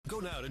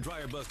now to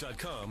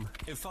DryerBuzz.com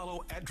and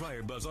follow at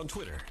DryerBuzz on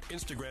Twitter,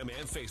 Instagram,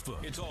 and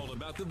Facebook. It's all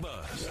about the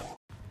buzz.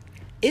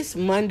 It's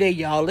Monday,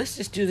 y'all. Let's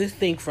just do this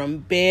thing from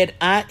bed.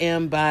 I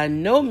am by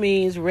no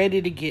means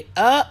ready to get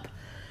up.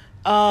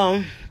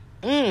 And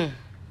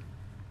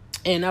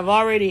I've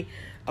already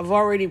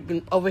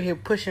been over here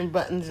pushing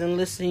buttons and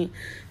listening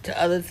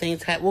to other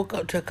things. I woke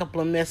up to a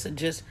couple of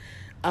messages.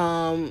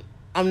 I'm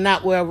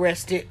not well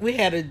rested. We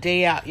had a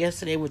day out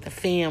yesterday with the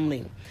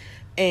family,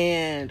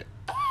 and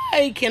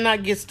I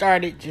cannot get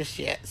started just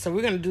yet. So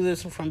we're going to do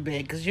this one from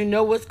bed, because you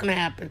know what's going to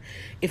happen.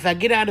 If I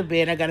get out of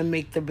bed, I got to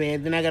make the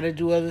bed. Then I got to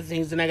do other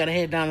things. Then I got to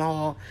head down the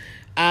hall.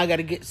 I got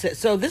to get set.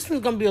 So this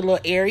one's going to be a little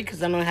airy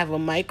because I don't have a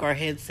mic or a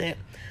headset.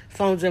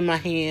 Phone's in my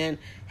hand.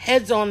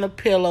 Head's on the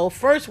pillow.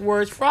 First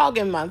words, frog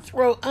in my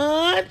throat.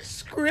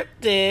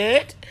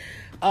 Unscripted.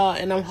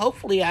 And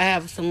hopefully I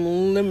have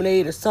some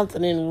lemonade or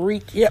something in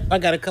reach. Yep, I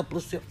got a couple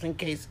of sips in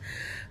case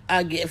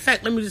I get. In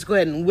fact, let me just go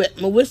ahead and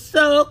wet my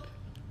whistle.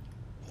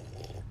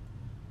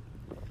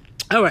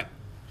 All right,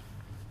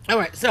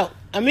 so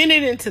a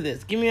minute into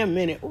this. Give me a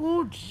minute.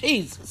 Oh,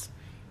 Jesus.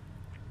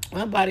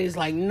 My body is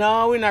like,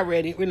 no, we're not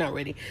ready.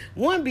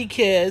 One,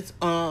 because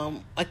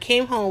we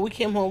came home.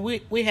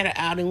 We had an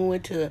outing. We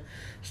went to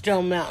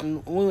Stone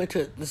Mountain. We went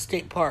to the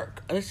state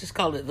park. Let's just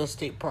call it the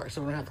state park,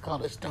 so we don't have to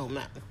call it Stone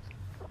Mountain.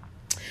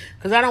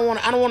 Because I don't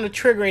want to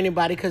trigger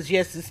anybody, because,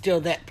 yes, it's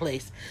still that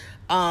place.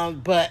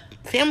 But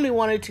family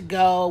wanted to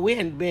go. We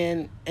hadn't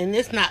been, and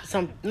it's not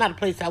a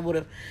place I would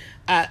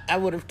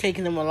have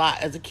taken them a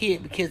lot as a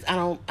kid, because I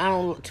don't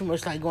look too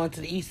much like going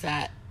to the east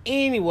side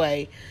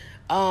anyway.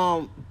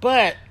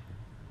 But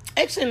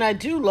actually, and I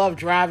do love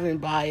driving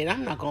by it.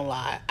 I'm not gonna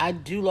lie, I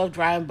do love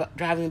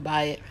driving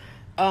by it.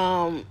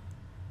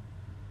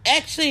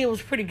 Actually, it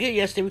was pretty good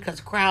yesterday because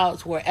the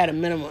crowds were at a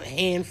minimum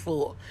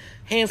handful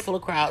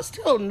of crowds.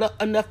 Still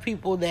enough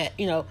people that,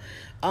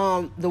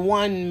 the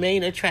one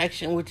main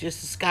attraction, which is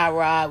the Sky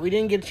Ride. We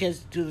didn't get a chance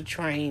to do the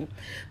train,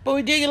 but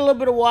we did get a little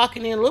bit of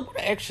walking in, a little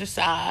bit of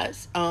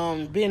exercise,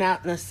 being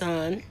out in the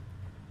sun.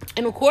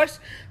 And of course,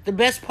 the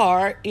best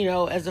part,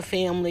 as a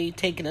family,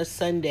 taking a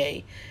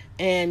Sunday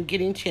and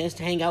getting a chance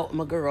to hang out with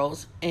my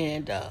girls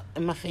and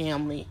my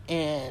family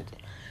and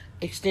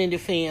extended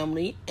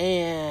family,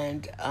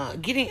 and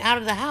getting out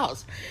of the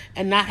house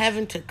and not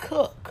having to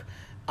cook.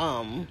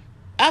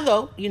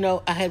 Although,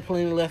 I had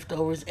plenty of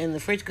leftovers in the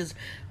fridge, because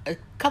a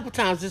couple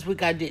times this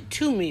week I did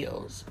 2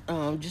 meals,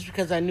 just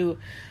because I knew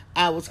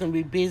I was going to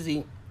be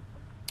busy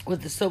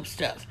with the soap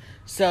stuff.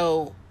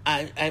 So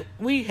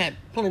we had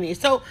plenty.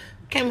 So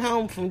came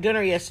home from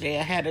dinner yesterday.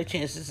 I had a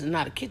chance. This is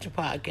not a kitchen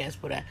podcast,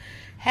 but I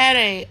had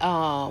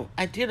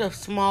I did a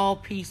small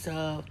piece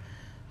of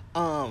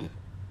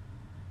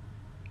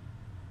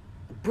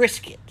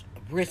brisket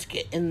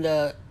in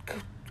the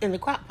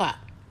crock pot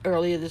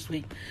earlier this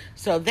week.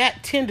 So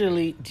that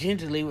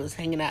gently was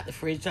hanging out the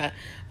fridge. So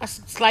I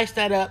sliced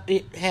that up.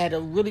 It had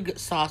a really good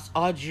sauce,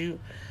 au jus,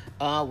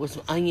 with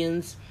some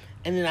onions.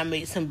 And then I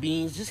made some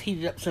beans, just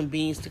heated up some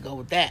beans to go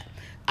with that.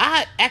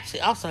 I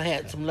actually also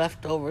had some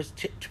leftovers,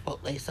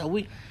 Chipotle. So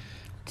we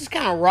just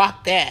kind of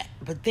rocked that.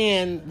 But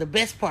then the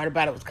best part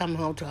about it was coming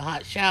home to a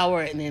hot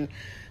shower and then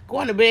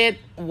going to bed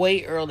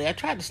way early. I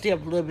tried to stay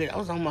up a little bit. I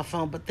was on my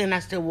phone, but then I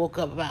still woke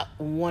up about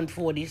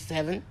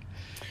 1:47.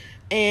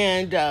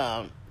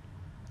 And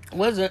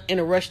wasn't in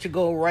a rush to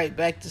go right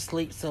back to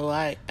sleep. So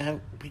I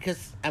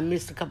because I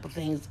missed a couple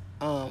things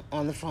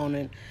on the phone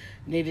and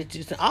needed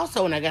to.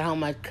 Also, when I got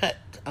home, I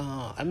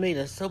made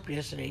a soap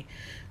yesterday.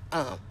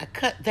 I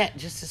cut that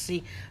just to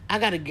see. I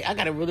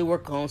gotta really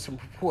work on some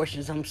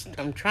proportions. I'm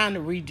trying to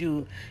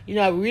redo.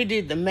 I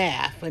redid the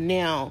math, but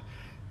now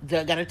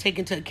I gotta take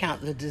into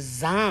account the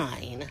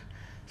design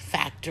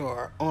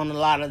factor on a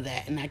lot of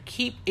that, and I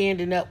keep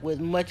ending up with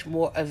much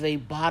more of a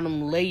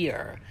bottom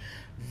layer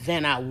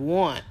than I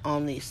want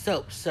on these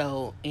soaps.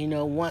 So,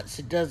 once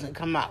it doesn't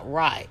come out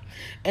right,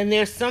 and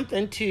there's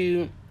something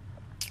to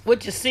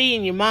what you see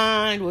in your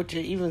mind, what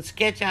you even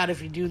sketch out if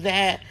you do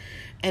that,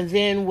 and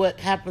then what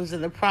happens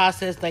in the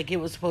process. Like, it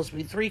was supposed to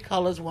be 3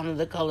 colors. One of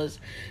the colors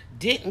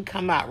didn't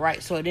come out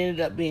right, so it ended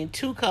up being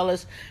 2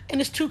 colors,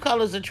 and it's 2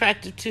 colors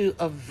attractive to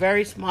a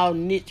very small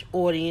niche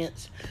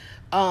audience.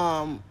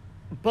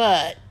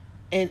 But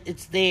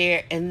it's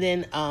there, and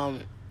then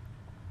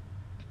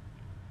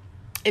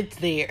it's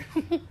there.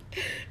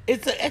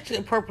 It's actually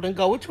a purple and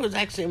gold, which was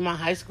actually my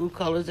high school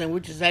colors, and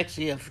which is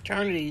actually a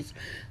fraternity's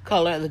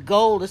color. The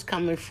gold is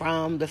coming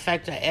from the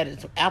fact that I added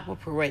some apple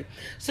puree.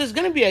 So it's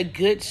going to be a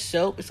good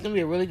soap. It's going to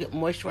be a really good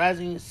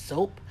moisturizing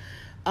soap.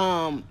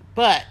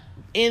 But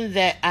in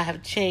that, I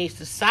have changed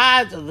the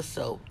size of the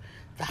soap,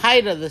 the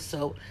height of the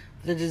soap,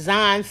 the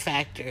design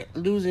factor.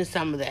 Losing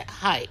some of that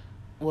height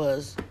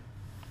is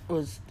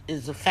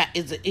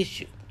an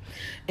issue,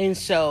 and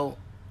so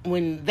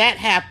when that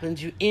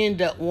happens, you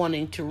end up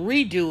wanting to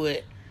redo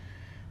it,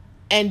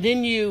 and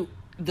then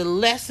the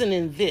lesson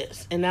in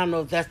this, and I don't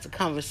know if that's the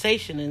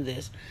conversation in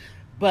this,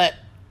 but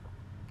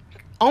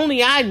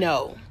only I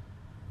know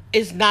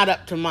it's not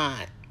up to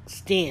my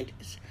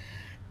standards.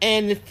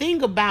 And the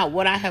thing about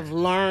what I have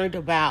learned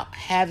about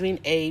having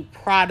a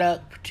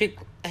product,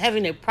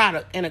 having a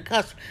product and a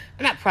customer,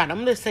 not product,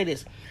 I'm going to say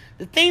this.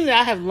 The thing that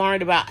I have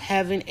learned about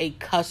having a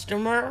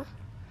customer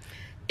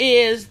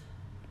is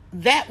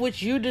that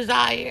which you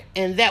desire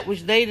and that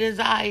which they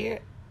desire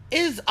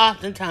is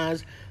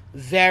oftentimes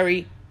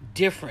very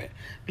different.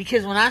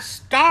 Because when I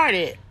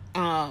started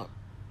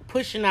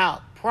pushing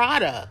out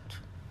product,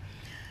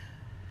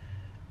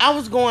 I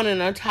was going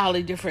in a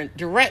entirely different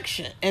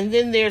direction. And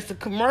then there's the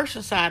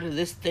commercial side of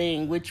this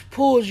thing, which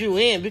pulls you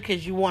in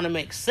because you want to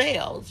make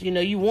sales. You know,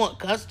 you want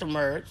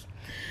customers.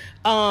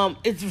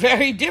 It's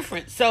very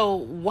different. So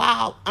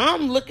while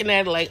I'm looking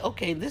at it like,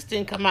 okay, this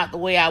didn't come out the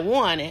way I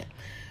wanted,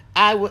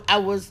 I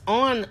was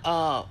on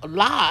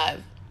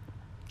live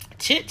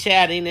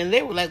chit-chatting, and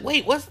they were like,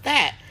 wait, what's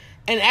that?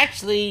 And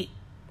actually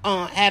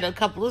had a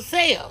couple of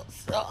sales.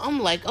 So I'm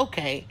like,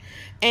 okay.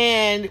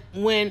 And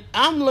when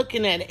I'm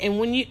looking at it,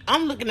 and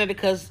I'm looking at it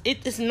because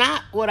it's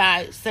not what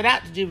I set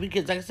out to do,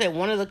 because like I said,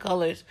 one of the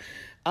colors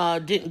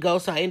didn't go,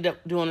 so I ended up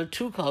doing a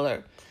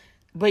 2-color.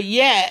 But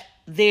yet,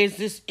 there's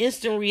this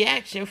instant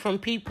reaction from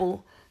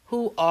people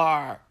who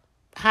are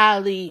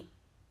highly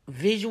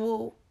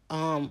visual,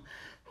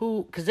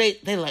 because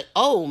they're like,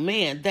 oh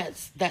man,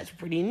 that's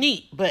pretty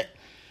neat. But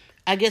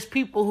I guess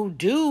people who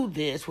do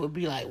this would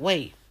be like,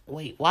 wait,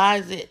 why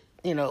is it,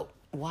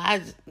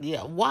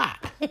 why?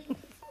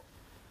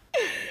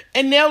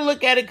 And they'll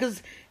look at it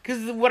because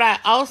what I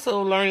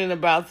also learning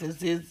about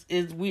this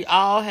is we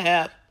all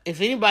have, if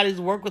anybody's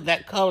worked with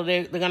that color,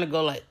 they're going to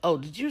go like, oh,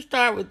 did you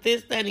start with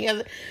this, that, and the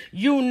other?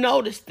 You'll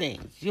notice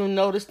things,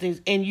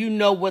 and you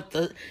know what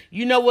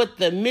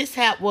the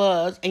mishap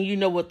was, and you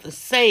know what the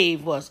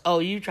save was. Oh,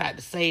 you tried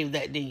to save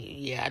that, didn't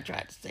you? Yeah, I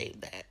tried to save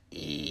that.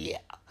 Yeah.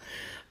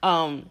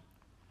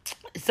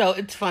 So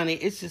it's funny.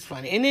 It's just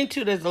funny. And then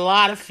too, there's a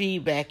lot of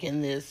feedback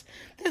in this.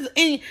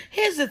 And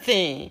here's the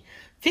thing.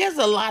 There's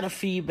a lot of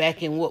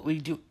feedback in what we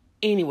do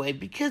anyway,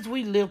 because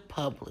we live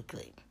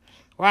publicly,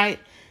 right?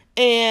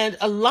 And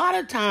a lot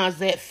of times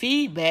that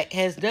feedback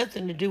has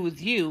nothing to do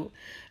with you.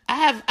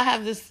 I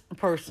have this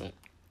person,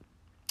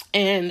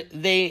 and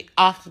they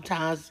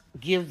oftentimes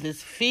give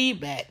this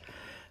feedback,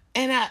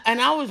 and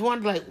I always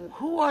wonder, like,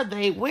 who are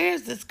they? Where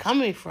is this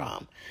coming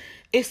from?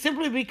 It's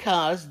simply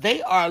because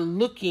they are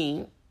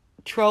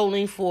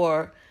trolling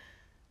for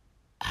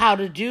how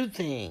to do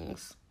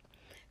things.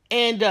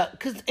 And and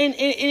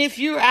if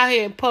you're out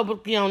here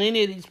publicly on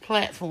any of these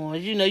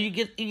platforms, you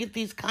get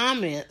these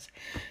comments,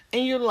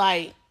 and you're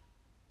like,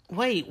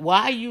 wait,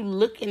 why are you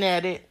looking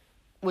at it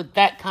with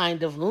that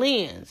kind of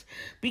lens?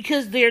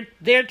 Because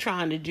they're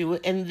trying to do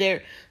it, and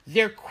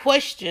their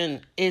question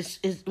is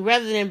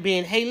rather than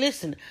being, hey,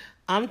 listen,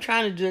 I'm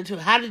trying to do it too.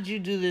 How did you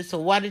do this,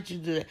 or why did you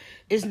do it?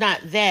 It's not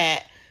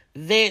that.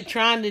 They're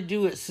trying to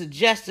do it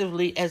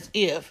suggestively, as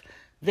if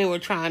they were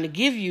trying to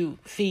give you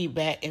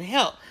feedback and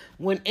help,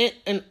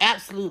 and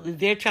absolutely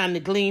they're trying to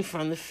glean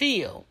from the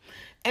field.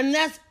 And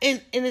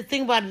the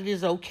thing about it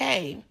is,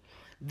 okay,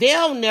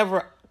 they'll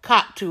never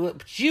cop to it,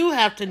 but you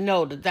have to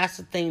know that that's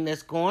the thing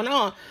that's going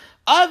on.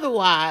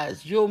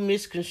 Otherwise, you'll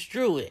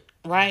misconstrue it,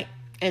 right?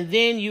 And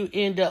then you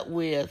end up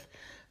with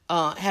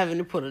having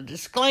to put a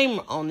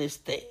disclaimer on this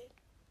thing.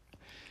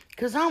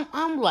 Because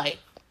I'm like,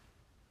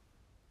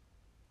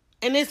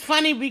 and it's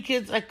funny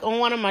because like on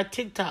one of my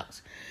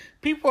TikToks,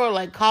 people are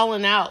like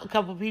calling out a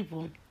couple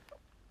people,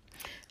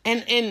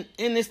 and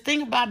this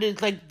thing about it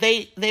is like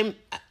they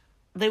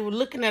were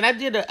looking at, I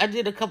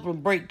did a couple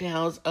of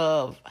breakdowns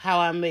of how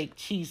I make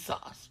cheese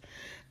sauce,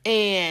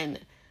 and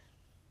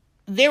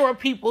there were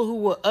people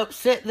who were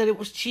upset that it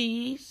was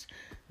cheese.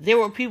 There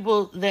were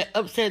people that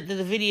upset that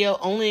the video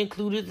only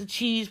included the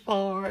cheese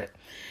part.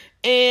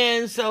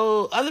 And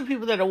so other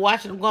people that are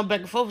watching them going back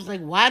and forth was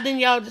like, why didn't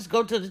y'all just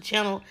go to the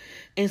channel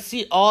and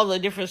see all the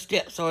different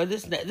steps, or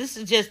this and that? This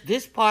is just,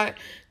 this part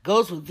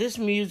goes with this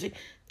music.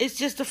 It's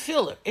just a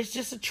filler. It's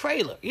just a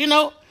trailer,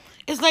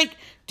 It's like,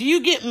 do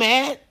you get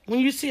mad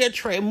when you see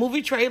a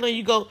movie trailer and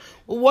you go,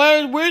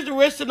 well, where's the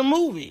rest of the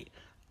movie?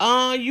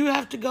 You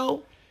have to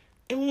go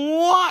and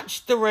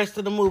watch the rest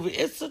of the movie.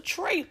 It's a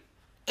trailer.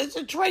 It's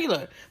a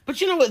trailer.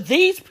 But you know what?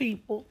 These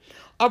people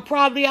are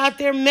probably out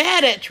there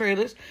mad at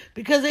trailers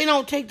because they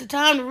don't take the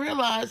time to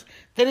realize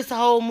that it's a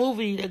whole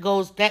movie that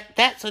goes,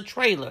 that's a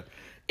trailer.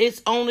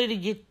 It's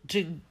only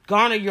to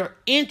garner your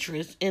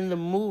interest in the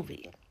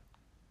movie.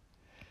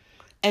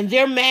 And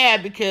they're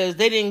mad because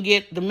they didn't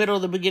get the middle,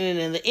 the beginning,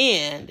 and the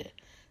end.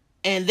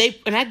 And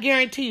I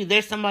guarantee you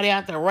there's somebody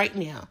out there right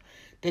now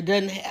that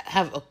doesn't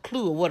have a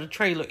clue of what a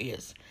trailer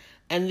is.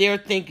 And they're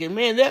thinking,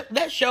 man,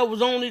 that show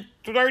was only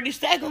 30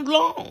 seconds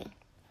long.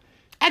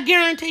 I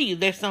guarantee you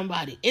there's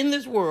somebody in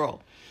this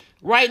world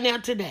right now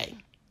today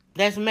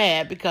that's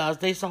mad because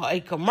they saw a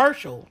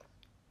commercial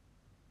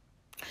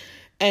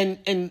and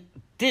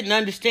didn't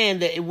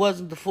understand that it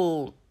wasn't the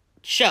full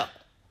show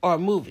or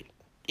movie.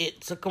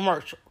 It's a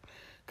commercial.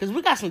 Because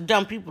we got some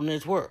dumb people in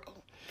this world.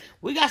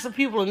 We got some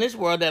people in this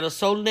world that are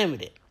so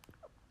limited.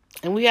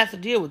 And we have to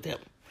deal with them.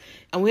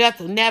 And we have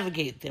to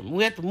navigate them.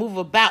 We have to move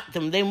about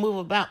them. They move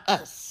about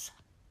us.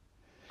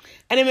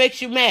 And it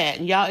makes you mad.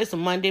 And y'all, it's a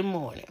Monday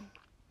morning.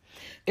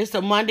 It's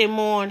a Monday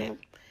morning.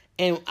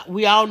 And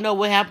we all know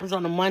what happens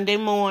on a Monday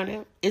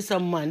morning. It's a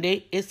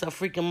Monday. It's a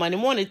freaking Monday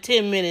morning.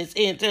 10 minutes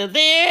into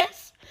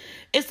this,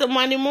 it's a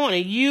Monday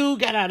morning. You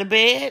got out of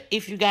bed,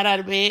 if you got out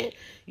of bed.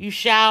 You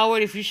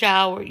showered, if you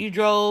showered. You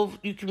drove,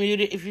 you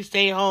commuted, if you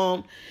stayed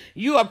home.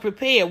 You are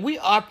prepared. We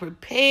are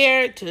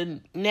prepared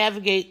to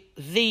navigate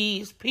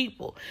these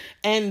people.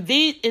 And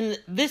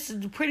this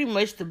is pretty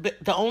much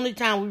the only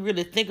time we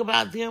really think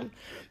about them,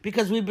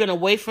 because we've been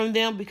away from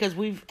them, because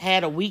we've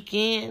had a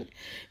weekend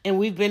and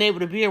we've been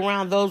able to be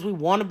around those we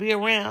want to be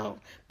around.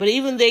 But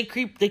even they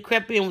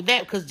crept in with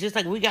that, because just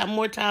like we got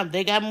more time,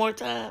 they got more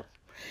time.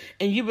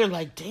 And you've been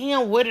like,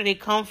 damn, where did they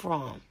come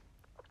from?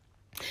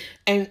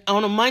 And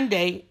on a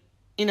Monday,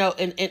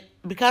 and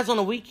because on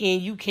a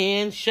weekend you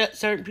can shut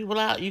certain people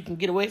out, you can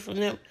get away from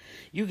them,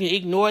 you can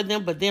ignore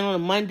them. But then on a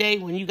Monday,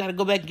 when you got to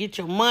go back and get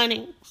your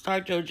money,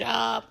 start your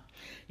job,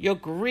 your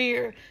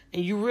career,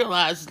 and you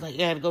realize it's like you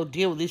got to go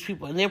deal with these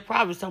people, and they're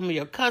probably some of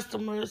your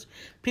customers,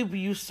 people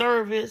you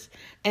service,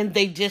 and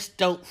they just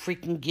don't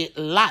freaking get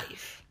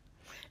life,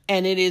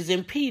 and it is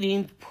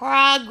impeding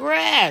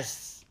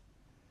progress.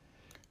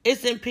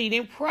 It's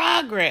impeding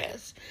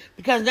progress,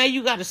 because now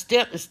you got to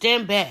step and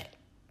stand back.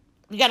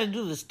 You got to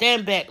do the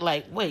stand back,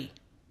 like, wait,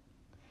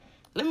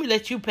 let me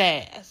let you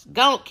pass.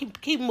 Go,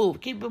 keep moving,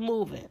 keep it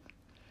moving.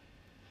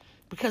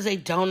 Because they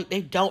don't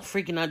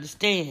freaking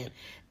understand.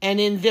 And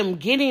in them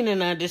getting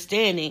an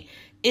understanding,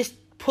 it's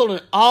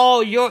pulling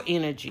all your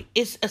energy.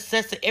 It's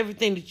assessing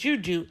everything that you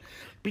do,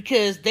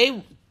 because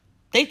they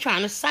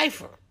trying to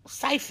siphon,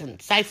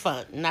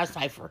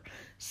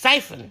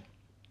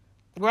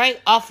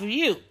 right, off of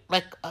you,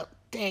 like a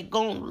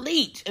daggone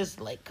leech. It's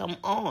like, come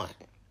on.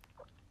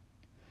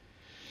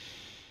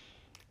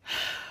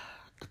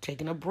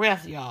 Taking a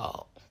breath,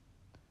 y'all.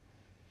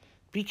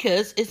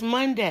 Because it's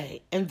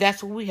Monday, and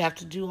that's what we have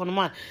to do on the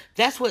Monday.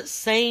 That's what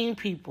sane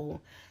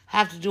people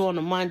have to do on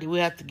the Monday. We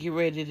have to get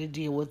ready to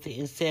deal with the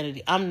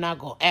insanity. I'm not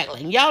going to act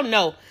like... Y'all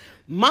know,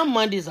 my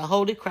Mondays are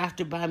wholly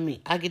crafted by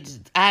me.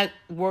 I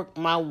work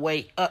my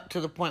way up to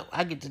the point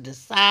where I get to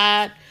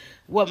decide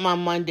what my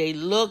Monday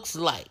looks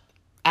like.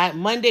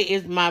 Monday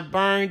is my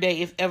burn day,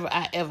 if ever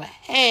I ever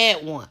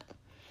had one.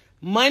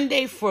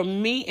 Monday for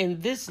me in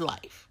this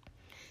life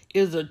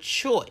is a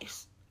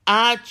choice.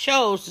 I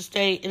chose to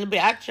stay in the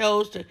bed. I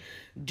chose to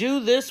do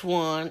this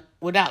one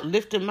without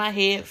lifting my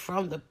head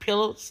from the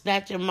pillow,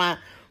 snatching my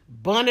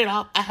bonnet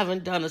off. I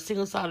haven't done a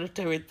single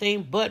solitary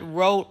thing but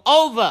roll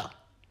over.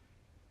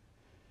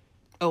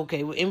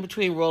 Okay, well, in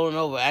between rolling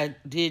over, I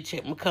did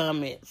check my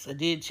comments. I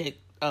did check...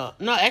 no,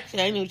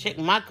 actually, I didn't even check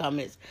my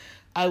comments.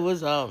 I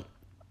was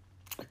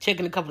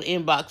checking a couple of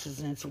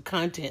inboxes and some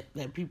content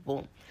that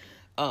people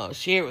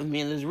shared with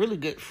me. And there's a really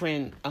good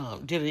friend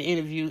did an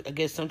interview, I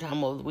guess,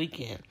 sometime over the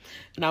weekend.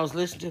 And I was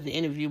listening to the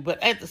interview.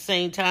 But at the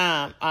same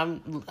time,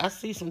 I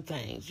see some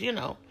things,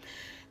 And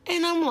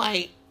I'm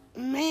like,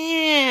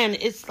 man,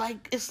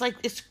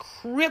 it's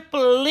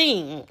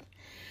crippling.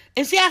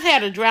 And see, I've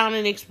had a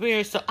drowning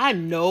experience, so I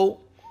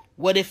know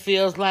what it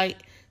feels like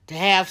to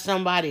have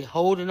somebody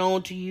holding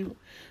on to you,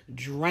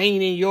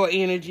 draining your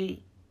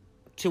energy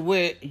to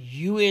where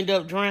you end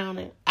up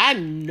drowning. I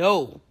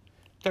know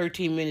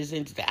 13 minutes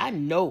into that, I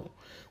know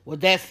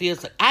what that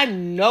feels like. I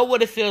know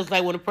what it feels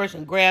like when a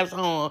person grabs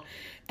on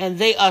and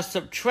they are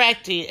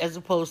subtracting as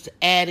opposed to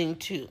adding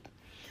to.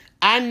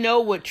 I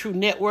know what true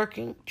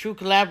networking, true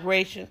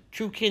collaboration,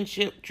 true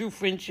kinship, true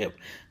friendship,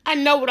 I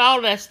know what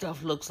all that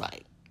stuff looks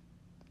like.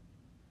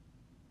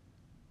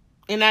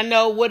 And I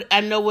know what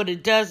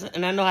it doesn't,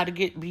 and I know how to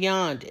get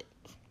beyond it.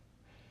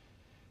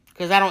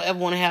 Because I don't ever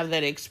want to have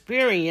that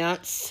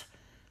experience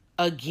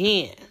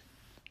again.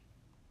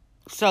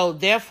 So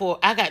therefore,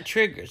 I got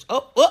triggers.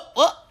 Oh,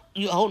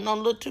 you holding on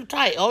a little too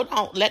tight. Hold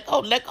on, let go.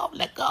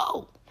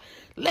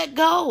 Let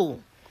go.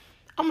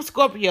 I'm a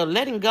Scorpio,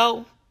 letting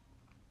go.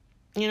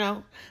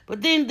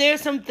 But then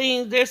there's some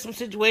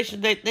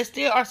situations that there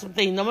still are some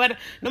things. No matter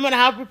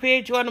how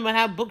prepared you are, no matter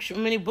how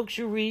many books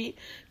you read,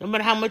 no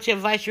matter how much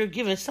advice you're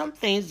given, some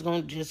things are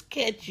gonna just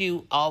catch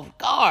you off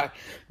guard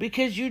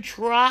because you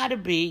try to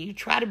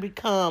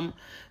become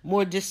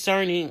more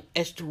discerning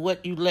as to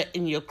what you let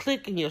in your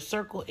clique, in your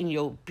circle, in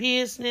your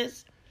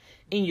business,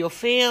 in your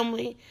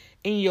family,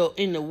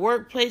 in the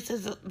workplace.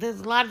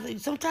 There's a lot of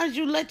things. Sometimes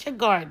you let your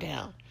guard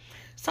down.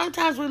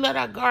 Sometimes we let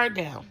our guard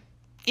down.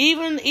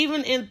 Even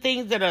in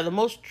things that are the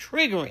most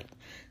triggering.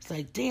 It's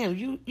like, damn,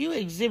 you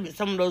exhibit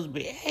some of those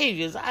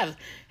behaviors I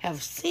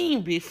have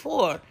seen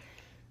before.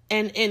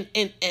 And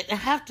I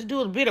have to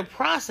do a bit of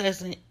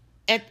processing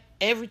at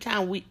every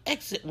time we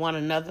exit one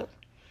another.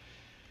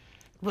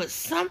 But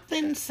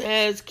something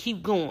says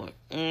keep going.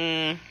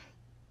 And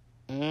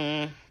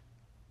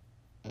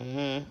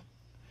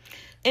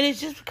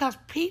it's just because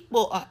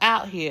people are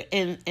out here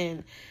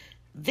and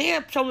there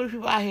are so many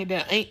people out here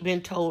that ain't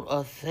been told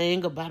a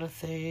thing about a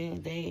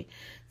thing.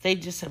 They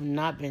just have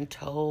not been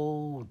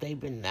told.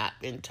 They've not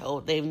been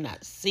told. They've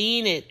not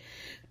seen it.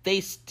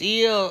 They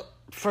still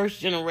first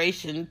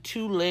generation,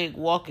 2-leg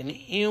walking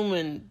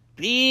human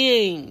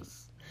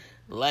beings.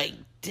 Like,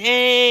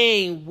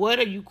 dang, what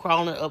are you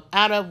crawling up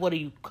out of? What are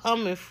you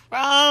coming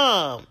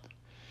from?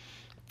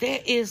 There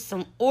is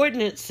some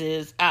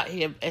ordinances out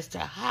here as to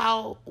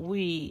how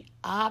we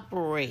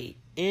operate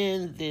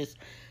in this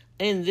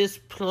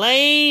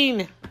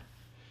plane.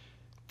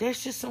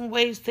 There's just some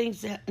ways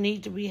things that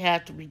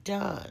have to be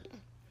done.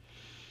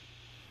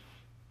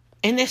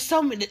 And there's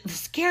so many. The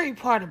scary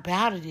part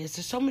about it is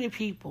there's so many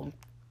people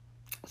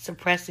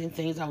suppressing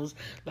things. I was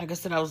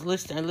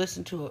listening. I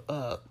listened to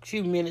a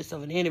few minutes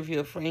of an interview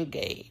a friend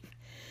gave,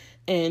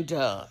 and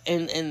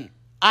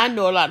I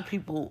know a lot of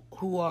people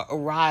who are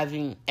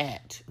arriving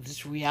at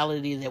this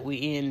reality that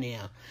we're in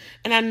now,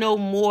 and I know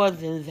more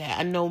than that.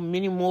 I know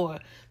many more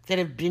that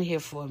have been here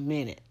for a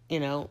minute. You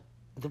know,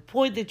 the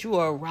point that you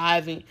are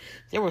arriving,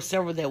 there were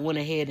several that went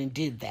ahead and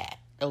did that.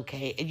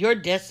 Okay, and your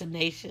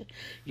destination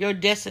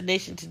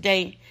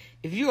today,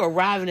 if you're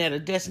arriving at a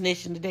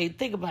destination today,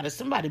 think about it.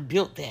 Somebody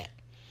built that.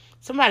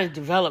 Somebody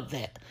developed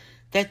that.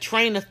 That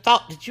train of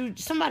thought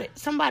that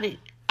somebody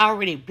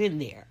already been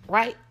there,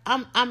 right?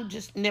 I'm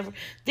just never,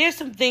 there's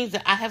some things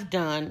that I have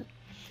done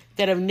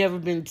that have never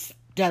been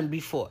done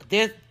before.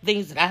 There's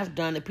things that I have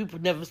done that people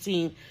never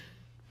seen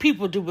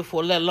people do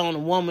before, let alone a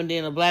woman,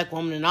 then a black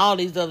woman, and all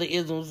these other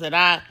isms that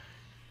I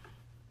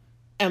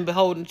am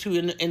beholden to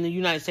in the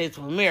United States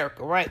of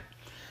America, right?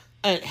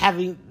 And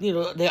having,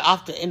 they're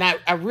often, and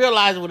I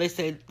realize when they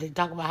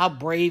talk about how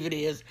brave it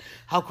is,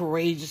 how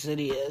courageous it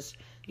is,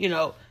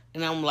 and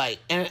I'm like,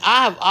 and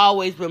I have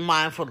always been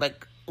mindful,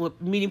 like, with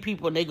meeting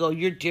people and they go,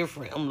 you're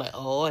different. I'm like,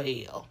 oh,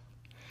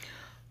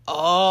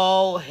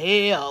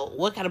 hell.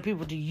 What kind of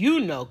people do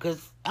you know?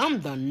 Because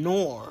I'm the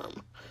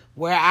norm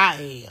where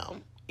I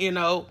am,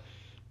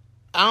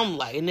 I'm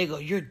like, and they go,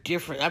 you're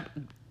different.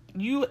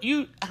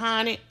 You,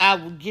 honey, I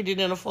will get it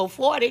in a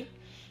 440.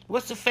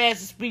 What's the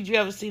fastest speed you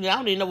ever seen? I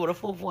don't even know what a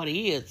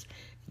 440 is.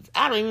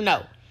 I don't even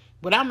know.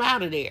 But I'm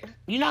out of there.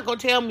 You're not going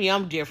to tell me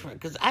I'm different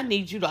because I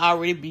need you to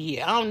already be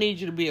here. I don't need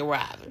you to be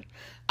arriving.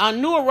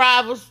 New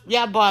arrivals,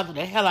 y'all bother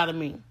the hell out of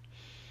me.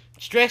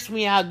 Stress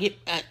me out.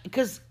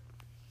 Because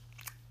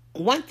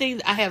one thing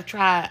I have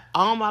tried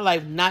all my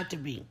life not to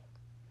be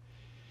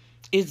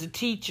is the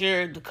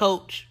teacher, the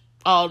coach,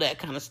 all that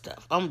kind of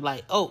stuff. I'm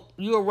like, oh,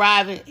 you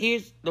arriving.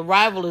 The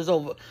arrival is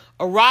over.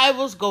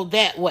 Arrivals go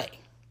that way.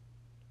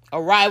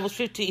 Arrivals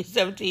 15,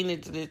 17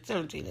 into this,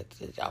 17 into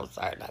this. I'm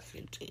sorry, not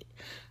 15.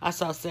 I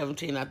saw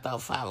 17, I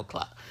thought 5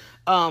 o'clock.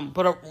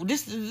 But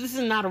this is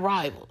not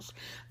arrivals.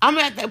 I'm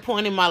at that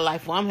point in my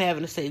life where I'm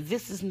having to say,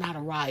 this is not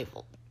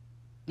arrival.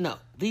 No,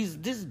 this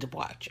is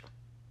departure.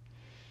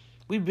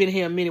 We've been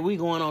here a minute, we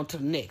going on to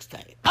the next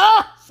thing.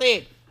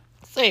 Say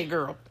it,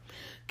 girl.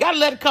 Gotta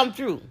let it come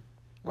through.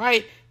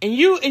 Right? And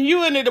you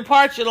in the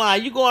departure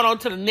line, you going on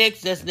to the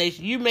next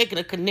destination, you making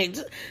a connect.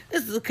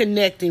 This is a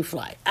connecting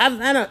flight. I've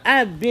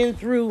been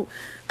through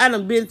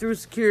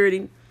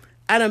security.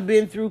 I done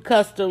been through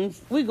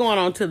customs. We going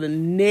on to the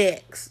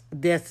next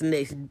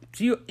destination.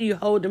 You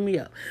holding me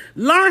up.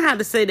 Learn how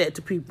to say that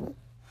to people.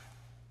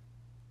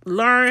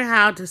 Learn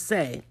how to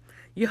say,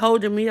 you're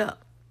holding me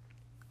up.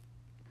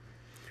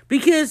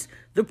 Because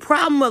the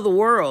problem of the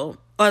world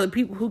are the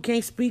people who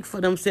can't speak for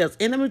themselves.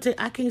 And let me tell you,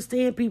 I can't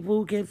stand people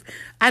who can't.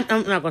 I'm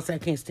not going to say I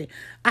can't stand.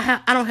 I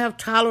don't have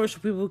tolerance for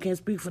people who can't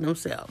speak for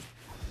themselves.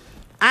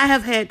 I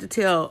have had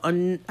to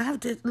I have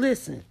to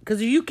listen.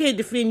 Because if you can't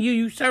defend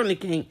you certainly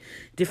can't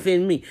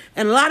defend me.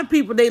 And a lot of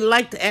people, they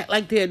like to act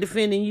like they're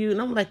defending you.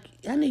 And I'm like,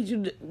 I need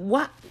you to,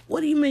 what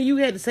do you mean you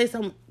had to say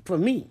something for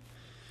me?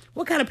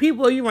 What kind of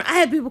people are you around? I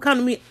had people come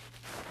to me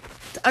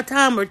a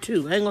time or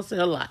two. I ain't going to say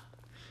a lot.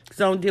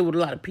 Because I don't deal with a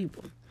lot of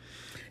people.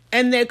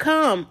 And they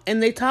come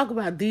and they talk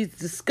about these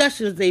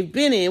discussions they've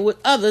been in with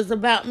others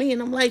about me. And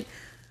I'm like,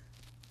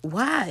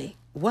 why?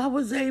 Why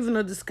was there even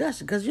a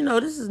discussion? Because,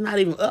 this is not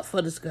even up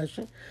for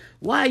discussion.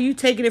 Why are you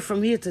taking it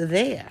from here to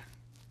there?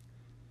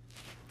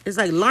 It's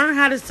like, learn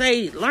how to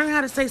say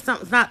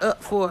something's not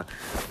up for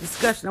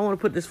discussion. I want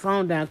to put this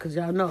phone down because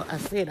y'all know I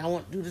said I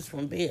want to do this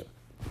from bed.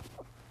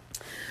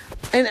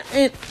 And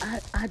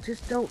I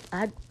just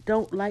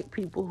don't like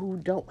people who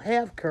don't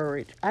have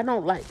courage. I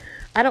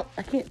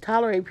can't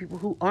tolerate people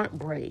who aren't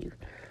brave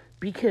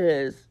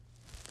because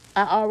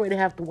I already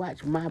have to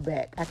watch my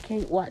back. I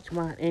can't watch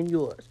mine and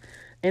yours.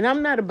 And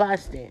I'm not a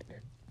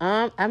bystander.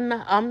 I'm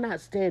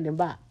not standing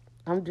by.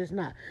 I'm just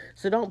not.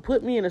 So don't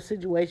put me in a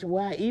situation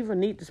where I even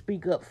need to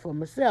speak up for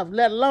myself,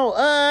 let alone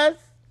us.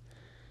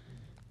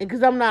 And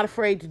because I'm not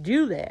afraid to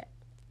do that.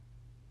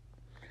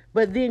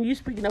 But then you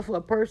speaking up for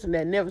a person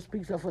that never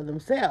speaks up for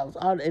themselves,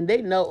 and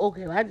they know,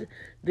 okay,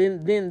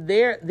 then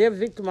their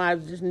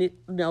victimizer just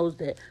knows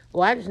that,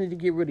 I just need to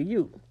get rid of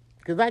you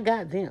because I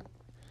got them.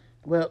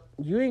 Well,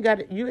 you ain't got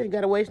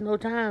to waste no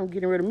time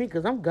getting rid of me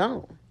because I'm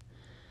gone.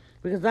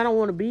 Because I don't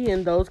want to be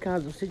in those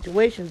kinds of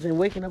situations and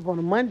waking up on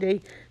a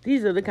Monday.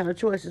 These are the kind of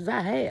choices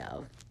I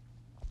have.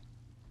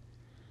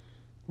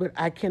 But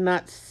I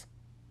cannot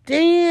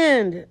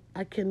stand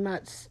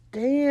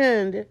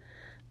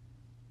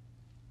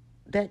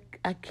that.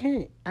 I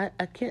can't. I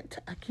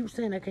keep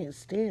saying I can't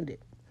stand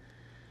it.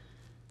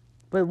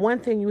 But one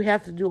thing you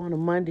have to do on a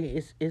Monday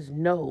is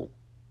know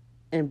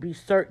and be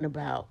certain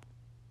about.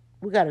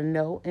 We got to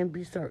know and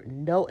be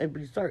certain. Know and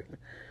be certain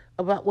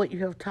about what you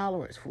have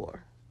tolerance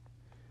for.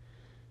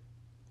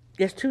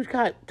 There's two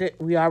types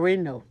that we already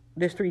know.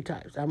 There's three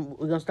types. We're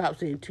going to stop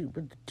saying two.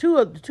 But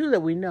the two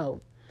that we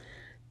know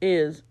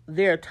is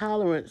their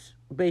tolerance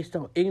based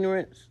on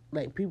ignorance.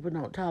 Like people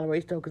don't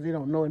tolerate stuff because they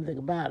don't know anything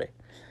about it.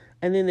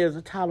 And then there's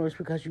a tolerance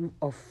because you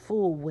are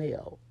full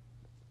well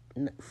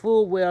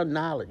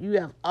knowledge. You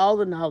have all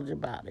the knowledge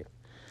about it.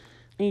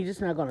 And you're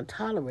just not going to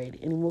tolerate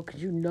it anymore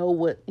because you know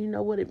what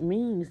it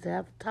means to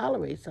have to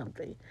tolerate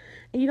something.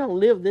 And you don't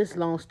live this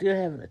long still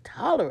having to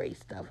tolerate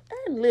stuff. I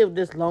didn't live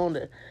this long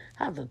to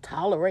have to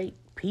tolerate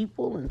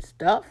people and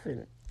stuff.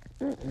 And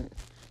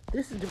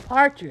this is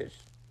departures.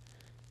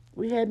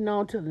 We heading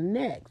on to the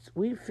next.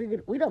 We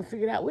don't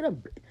figure it out.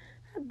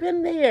 I've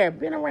been there,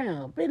 been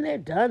around, been there,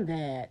 done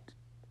that.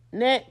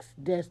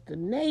 Next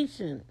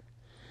destination.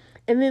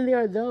 And then there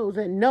are those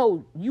that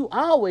know you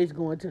always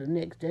going to the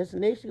next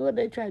destination. What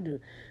they try to do?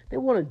 They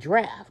want to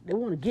draft. They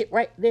want to get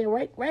right there,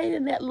 right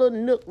in that little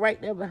nook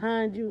right there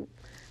behind you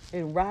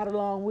and ride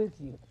along with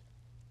you.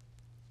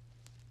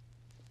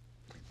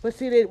 But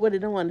see, what they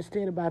don't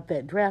understand about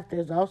that draft,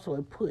 there's also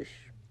a push.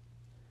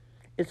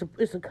 It's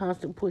a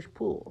constant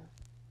push-pull.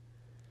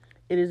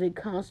 It is a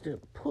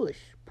constant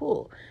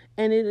push-pull.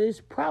 And it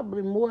is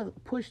probably more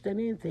push than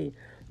anything.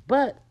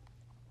 But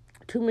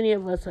too many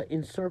of us are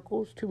in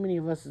circles. Too many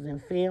of us are in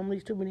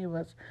families. Too many of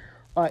us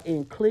are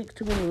in cliques.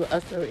 Too many of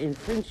us are in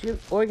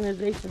friendships,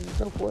 organizations, and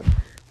so forth,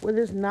 where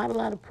there's not a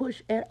lot of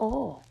push at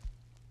all.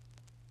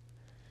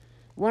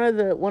 One of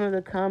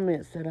the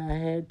comments that I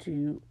had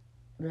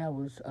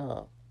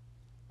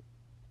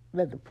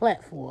that the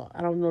platform,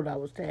 I don't know that I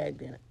was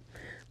tagged in it,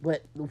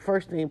 but the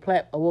first thing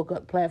I woke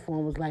up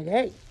platform was like,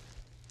 hey,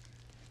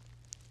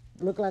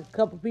 look like a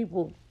couple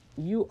people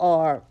you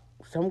are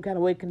some kind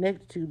of way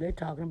connected to, they're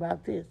talking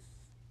about this.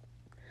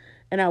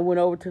 And I went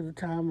over to the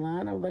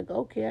timeline. I was like,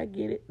 okay, I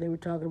get it. They were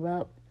talking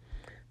about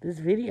this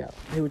video.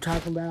 They were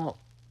talking about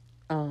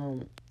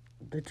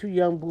the two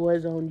young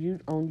boys on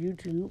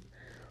YouTube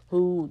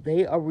who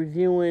they are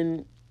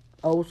reviewing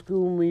old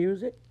school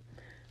music.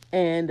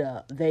 And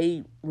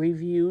they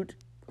reviewed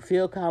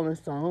Phil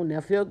Collins' song.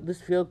 Now,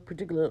 there's a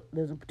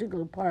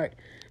particular part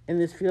in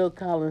this Phil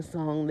Collins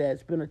song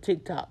that's been a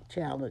TikTok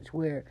challenge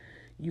where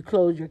you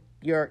close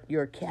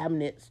your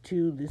cabinets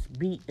to this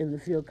beat in the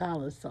Phil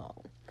Collins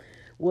song.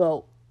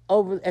 Well,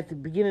 over at the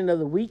beginning of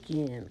the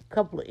weekend, a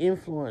couple of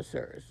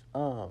influencers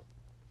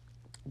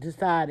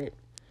decided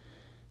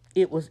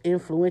it was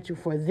influential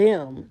for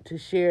them to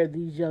share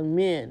these young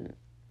men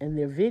and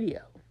their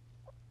video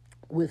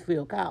with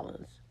Phil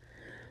Collins.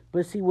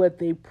 But see, what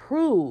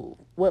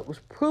was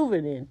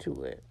proven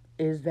into it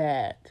is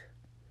that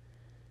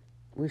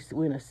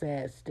we're in a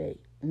sad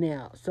state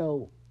now.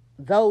 So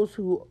those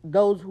who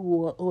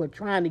are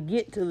trying to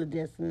get to the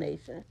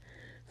destination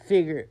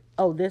figured,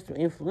 oh, this will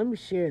influence. Let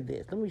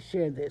me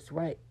share this,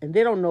 right? And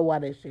they don't know why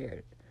they shared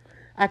it.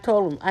 I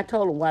told them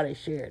why they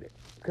shared it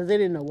because they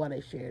didn't know why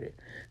they shared it.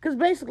 Because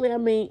basically, I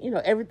mean,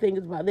 everything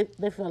is about.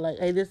 They felt like,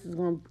 hey, they're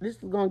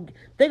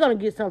gonna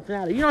get something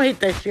out of it. You don't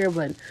hit that share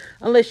button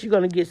unless you're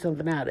gonna get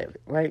something out of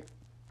it, right?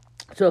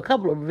 So a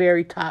couple of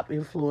very top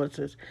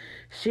influencers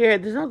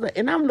shared this,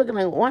 and I'm looking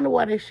like, wonder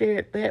why they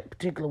shared that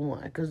particular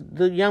one. Because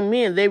the young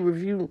men, they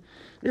review.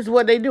 This is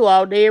what they do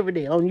all day, every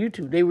day on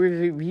YouTube. They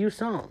review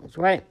songs,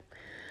 right?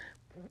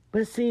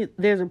 But see,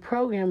 there's a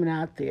programming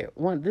out there.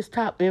 This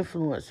top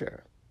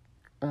influencer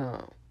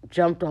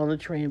jumped on the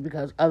train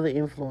because other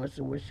influencers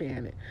were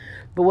sharing it.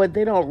 But what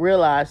they don't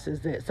realize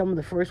is that some of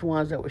the first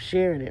ones that were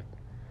sharing it,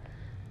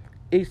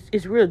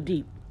 it's real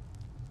deep.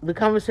 The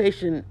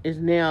conversation is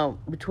now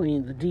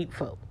between the deep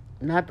folk,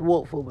 not the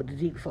woke folk, but the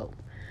deep folk.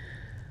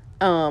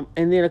 And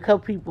then a couple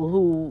people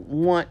who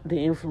want the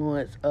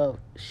influence of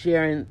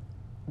sharing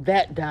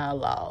that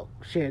dialogue,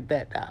 shared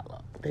that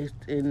dialogue.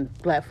 And the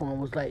platform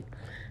was like,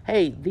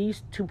 hey,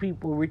 these two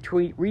people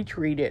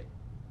retweeted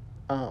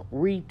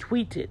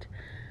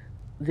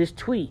this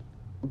tweet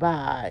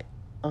by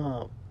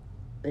an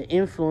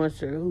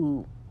influencer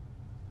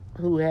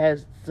who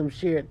has some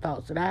shared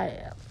thoughts that I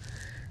have.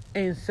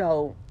 And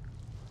so,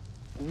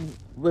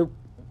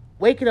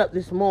 waking up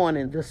this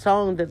morning, the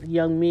song that the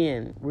young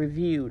men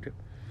reviewed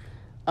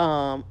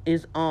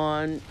is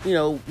on,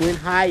 went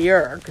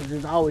higher, because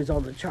it's always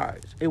on the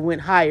charts. It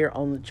went higher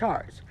on the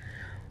charts.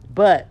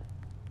 But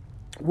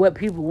what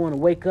people want to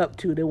wake up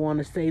to, they want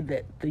to say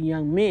that the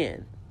young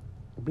men,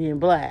 being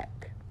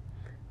black,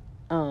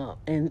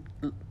 and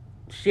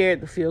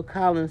shared the Phil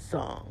Collins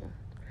song,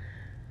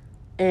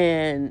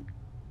 and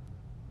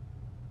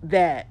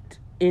that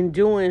in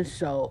doing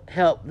so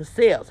helped the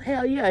sales.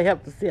 Hell yeah, it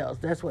helped the sales.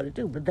 That's what it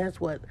do. But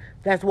that's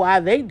why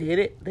they did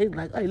it. They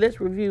like, hey,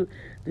 let's review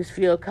this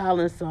Phil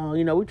Collins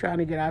song. We're trying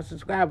to get our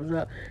subscribers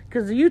up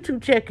because the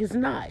YouTube check is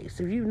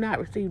nice. If you've not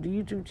received a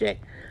YouTube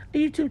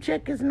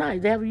check is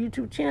nice. They have a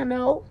YouTube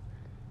channel.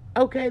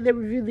 Okay, they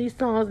review these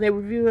songs. They're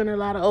reviewing a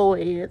lot of old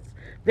heads.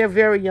 They're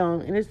very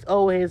young, and it's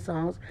old head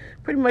songs.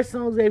 Pretty much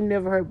songs they've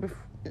never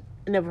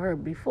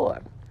heard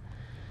before.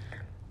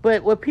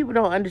 But what people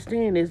don't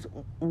understand is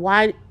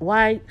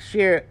why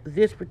share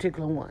this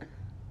particular one.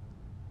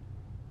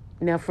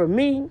 Now, for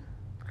me,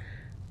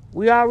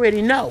 we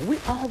already know. We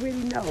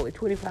already know at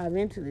 25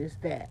 into this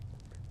that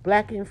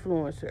black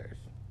influencers,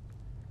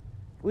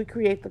 we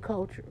create the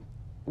culture.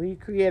 We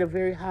create a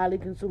very highly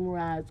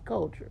consumerized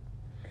culture.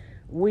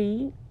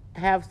 We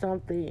have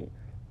something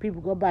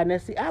people go by. Now,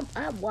 see,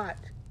 I've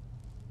watched,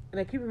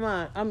 now keep in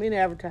mind, I'm in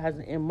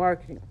advertising and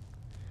marketing.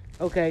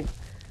 Okay,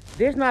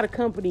 there's not a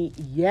company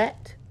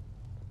yet.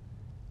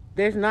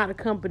 There's not a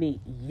company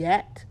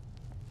yet.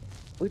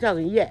 We're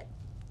talking yet,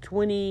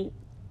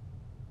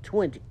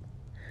 2020,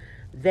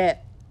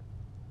 that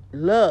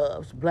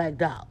loves black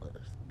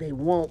dollars. They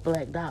want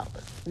black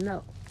dollars.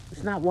 No,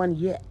 it's not one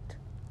yet.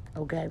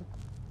 Okay,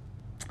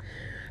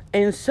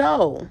 and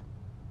so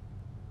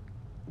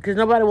because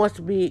nobody wants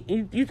to be.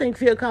 You think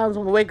Phil Collins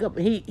want to wake up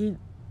and he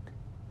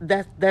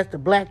that's the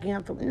black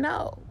anthem?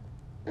 No,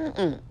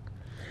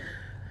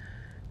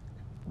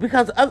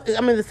 because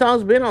the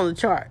song's been on the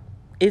chart.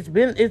 It's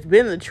been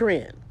the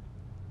trend.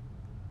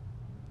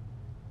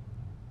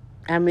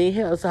 I mean,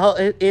 hell, so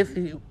if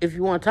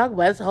you want to talk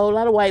about it, it's a whole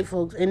lot of white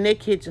folks in their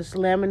kitchen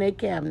slamming their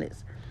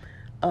cabinets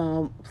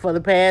for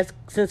the past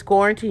since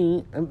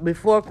quarantine,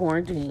 before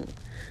quarantine,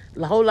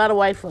 a whole lot of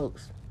white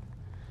folks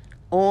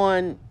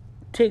on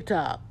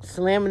TikTok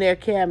slamming their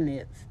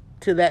cabinets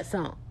to that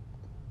song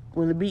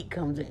when the beat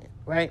comes in,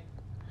 right?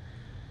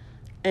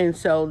 And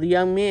so the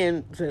young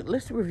men said,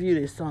 let's review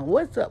this song.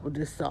 What's up with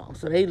this song?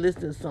 So they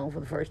listen to the song for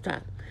the first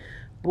time.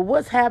 But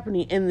what's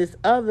happening in this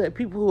other,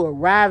 people who are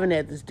arriving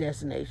at this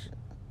destination,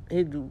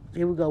 here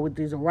we go with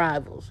these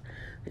arrivals.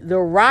 The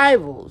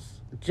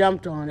arrivals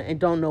jumped on it and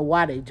don't know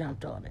why they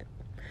jumped on it.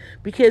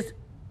 Because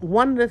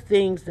one of the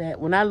things that,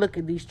 when I look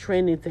at these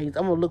trending things,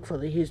 I'm going to look for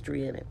the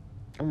history in it.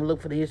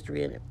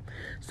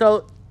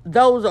 So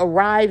those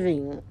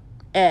arriving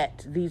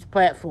at these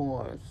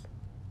platforms,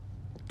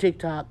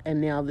 TikTok, and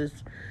now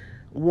this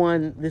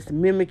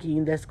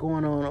mimicking that's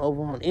going on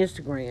over on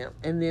Instagram,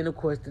 and then of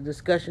course the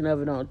discussion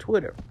of it on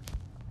Twitter.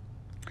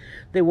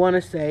 They want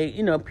to say,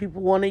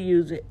 people want to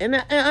use it, and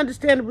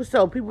understandably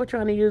so. People are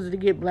trying to use it to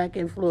get black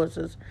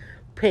influencers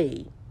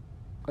paid.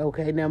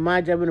 Okay, now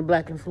mind you, I've been a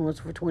black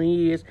influencer for 20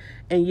 years,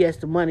 and yes,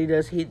 the money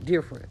does hit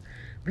different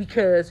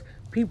because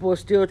people are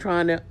still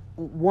trying to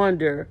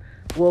wonder.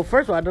 Well,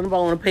 first of all, I don't know if I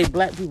want to pay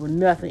black people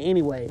nothing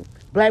anyway.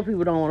 Black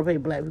people don't want to pay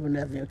black people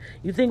nothing.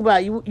 You think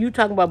about you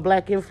talking about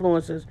black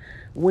influencers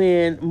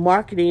when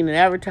marketing and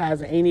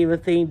advertising ain't even a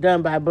thing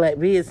done by black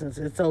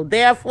businesses. So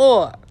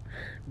therefore,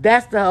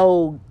 that's the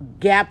whole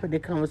gap in the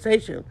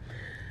conversation.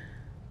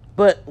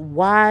 But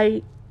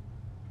why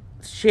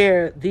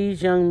share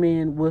these young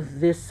men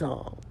with this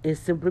song? It's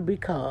simply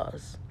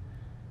because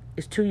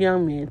it's two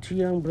young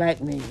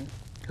black men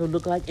who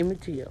look like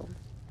Emmett Till,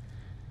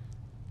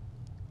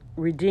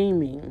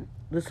 redeeming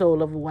the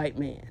soul of a white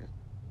man,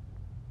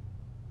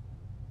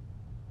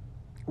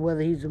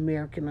 whether he's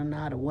American or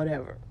not or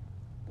whatever.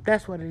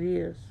 That's what it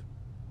is.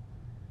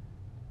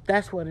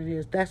 That's what it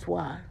is. That's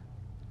why.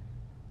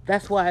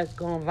 That's why it's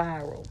gone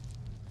viral.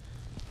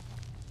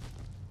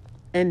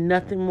 And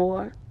nothing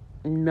more,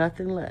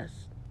 nothing less.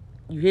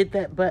 You hit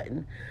that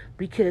button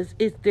because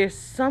there's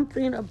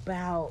something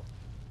about,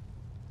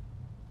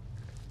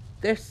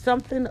 and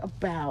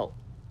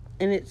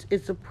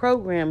it's a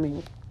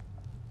programming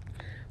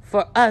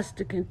for us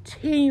to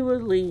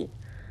continually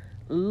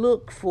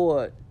look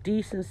for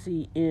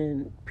decency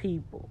in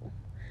people.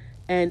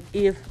 And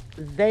if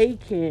they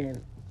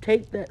can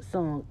take that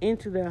song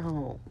into their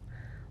home,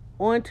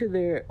 onto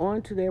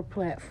their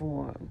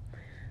platform,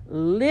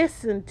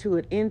 listen to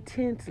it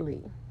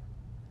intensely,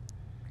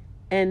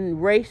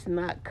 and race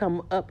not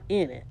come up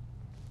in it,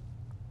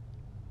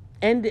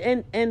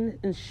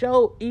 and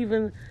show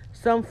even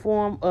some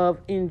form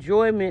of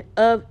enjoyment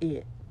of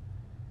it,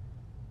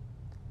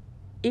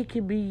 it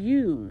can be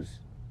used.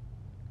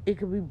 It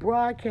can be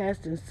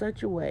broadcast in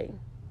such a way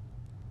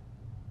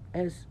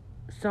as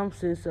some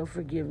sense of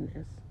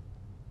forgiveness.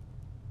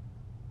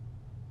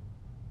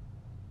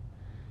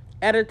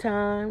 At a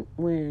time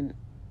when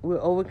we're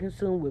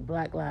overconsumed with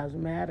Black Lives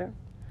Matter,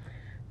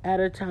 at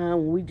a time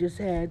when we just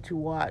had to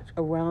watch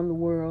around the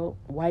world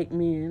white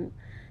men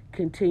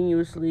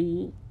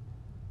continuously,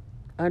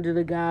 under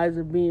the guise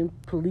of being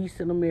police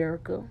in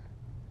America,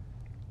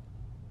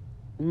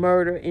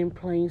 murder in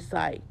plain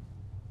sight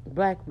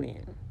black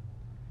men.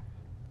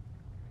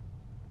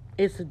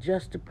 It's a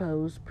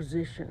juxtaposed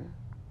position.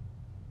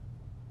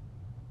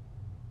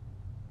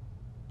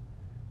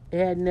 It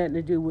had nothing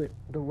to do with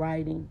the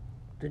writing,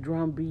 the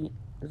drum beat.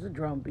 It's a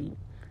drum beat.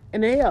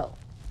 And hell,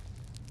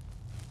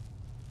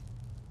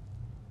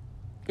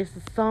 it's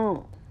a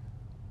song.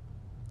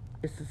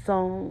 It's a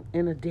song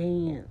and a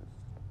dance.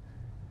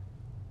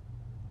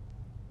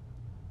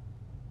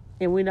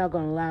 And we're not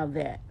going to allow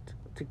that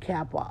to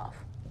cap off.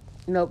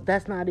 Nope,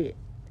 that's not it.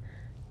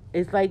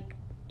 It's like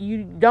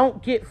you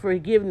don't get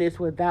forgiveness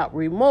without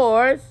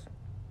remorse.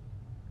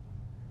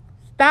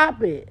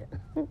 Stop it.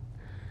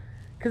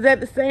 Because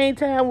at the same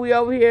time, we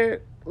over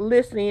here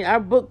listening. Our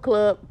book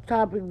club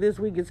topic this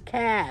week is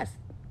caste.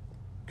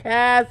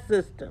 Caste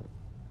system.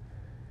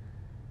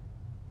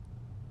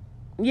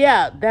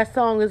 Yeah, that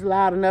song is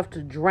loud enough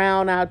to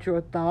drown out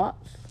your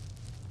thoughts.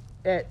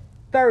 At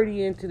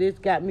 30 into this,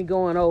 got me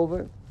going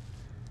over.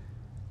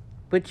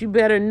 But you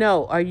better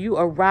know, are you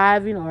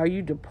arriving or are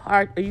you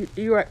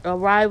you're at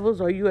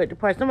arrivals or are you at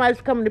departure?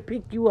 Somebody's coming to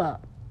pick you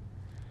up.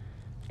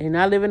 And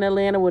I live in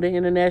Atlanta with an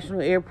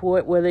international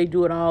airport where they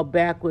do it all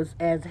backwards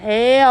as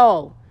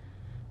hell.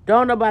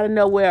 Don't nobody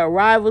know where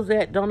arrivals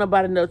at. Don't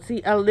nobody know.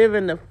 See, I live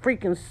in the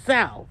freaking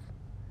South.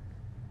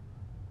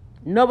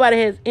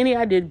 Nobody has any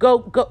idea. Go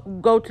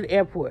to the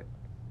airport.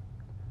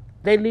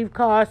 They leave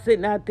cars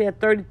sitting out there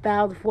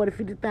 30,000, 40,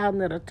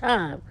 50,000 at a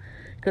time.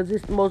 Because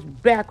it's the most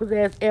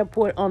backwards-ass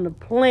airport on the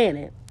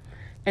planet.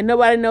 And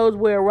nobody knows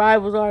where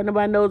arrivals are.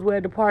 Nobody knows where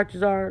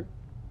departures are.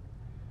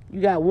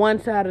 You got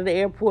one side of the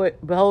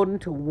airport beholden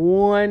to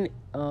one,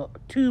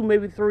 two,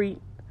 maybe three,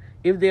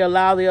 if they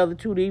allow the other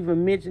two to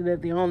even mention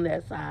that they're on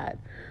that side.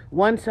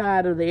 One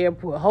side of the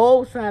airport,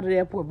 whole side of the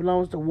airport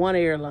belongs to one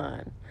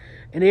airline.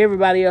 And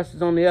everybody else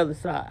is on the other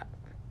side.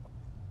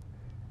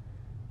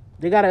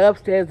 They got an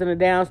upstairs and a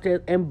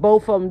downstairs, and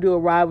both of them do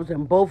arrivals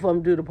and both of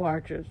them do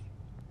departures.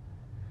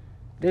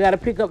 They got a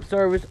pickup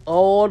service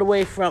all the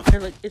way from,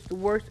 like, it's the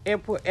worst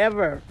airport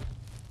ever.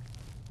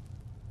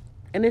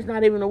 And it's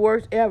not even the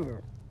worst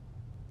ever.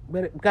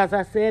 But because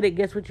I said it,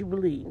 guess what you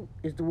believe?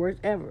 It's the worst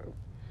ever.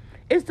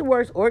 It's the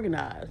worst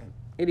organized.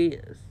 It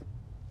is.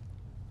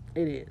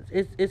 It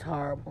is. It's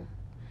horrible.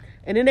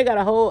 And then they got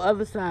a whole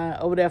other side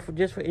over there for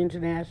just for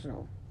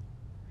international.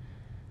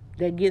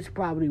 That gets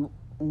probably,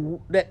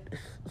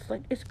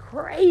 it's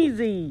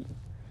crazy.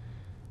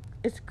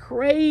 It's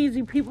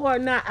crazy. People are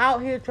not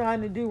out here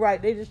trying to do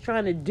right. They're just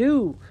trying to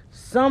do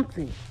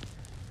something.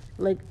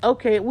 Like,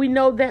 okay, we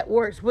know that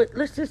works, but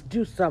let's just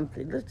do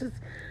something.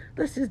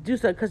 Let's just do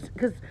something.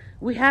 Because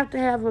we have to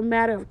have a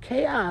matter of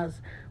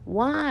chaos.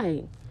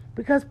 Why?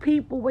 Because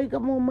people wake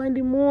up on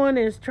Monday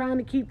mornings trying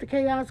to keep the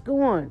chaos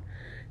going.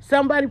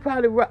 Somebody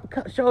probably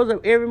shows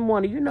up every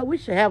morning. You know, we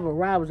should have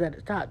arrivals at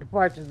the top,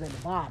 departures at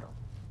the bottom.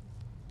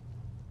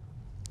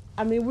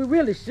 I mean, we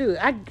really should.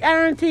 I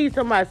guarantee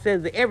somebody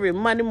says it every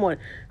Monday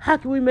morning. How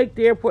can we make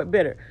the airport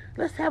better?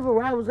 Let's have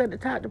arrivals at the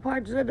top,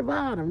 departures at the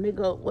bottom. They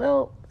go,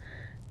 well,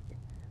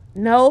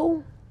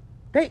 no.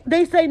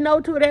 They say no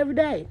to it every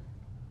day.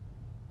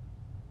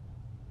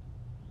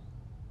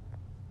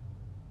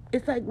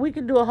 It's like we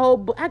could do a whole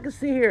book. I could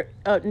sit here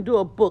and do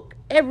a book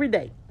every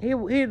day.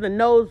 Here the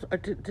no's are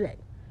today.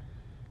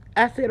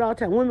 I say it all the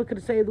time. Women could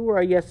have saved the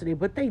world yesterday,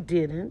 but they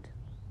didn't.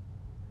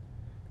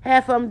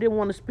 Half of them didn't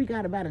want to speak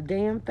out about a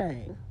damn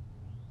thing.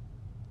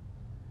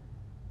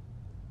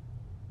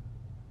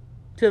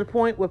 To the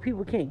point where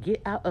people can't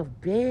get out of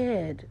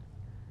bed.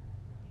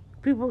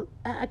 People,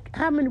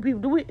 how many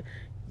people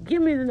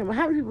give me the number.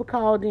 How many people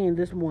called in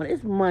this morning?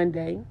 It's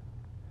Monday.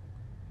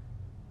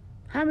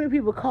 How many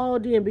people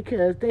called in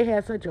because they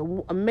had such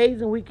an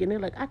amazing weekend? They're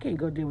like, I can't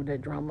go deal with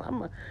that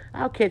drama.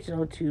 I'll catch it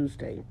on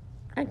Tuesday.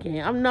 I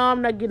can't. I'm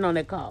not getting on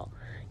that call.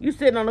 You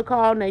sitting on the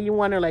call now, you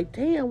wonder like,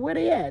 damn, where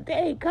they at? They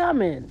ain't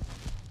coming.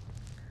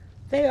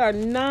 They are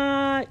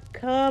not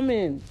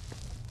coming.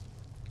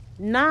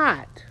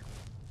 Not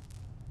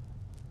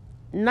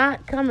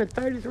coming.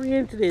 33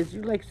 into this.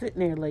 You're like sitting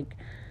there like,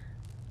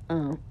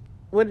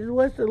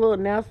 what's the little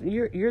announcement?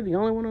 You're the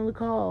only one on the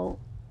call.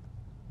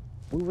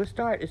 We will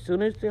start as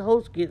soon as the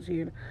host gets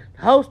here.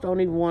 The host don't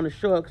even want to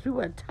show up because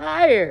people are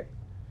tired.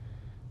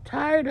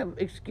 Tired of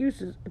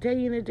excuses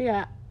day in and day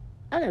out.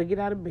 I got to get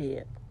out of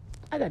bed.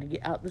 I got to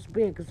get out this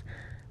bed because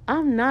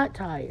I'm not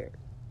tired.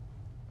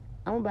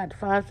 I'm about to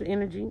find some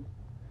energy.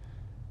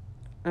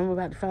 I'm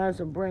about to find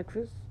some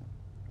breakfast.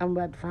 I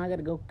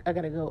gotta go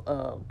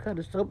cut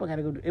a soap. I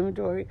gotta go do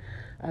inventory.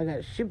 I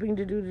got shipping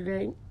to do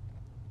today.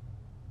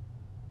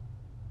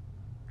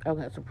 I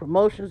got some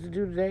promotions to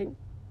do today.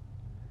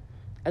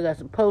 I got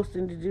some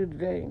posting to do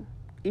today.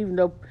 Even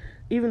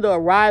though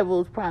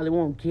arrivals probably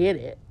won't get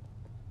it.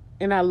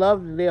 And I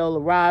love that they'll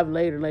arrive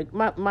later. Like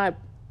my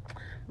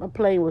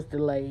plane was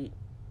delayed.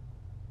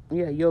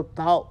 Yeah, your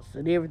thoughts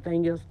and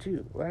everything else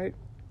too, right?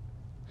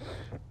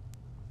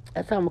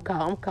 That's how I'm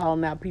calling. I'm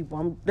calling out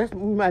people. That's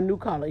my new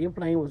caller. Your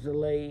plane was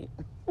delayed.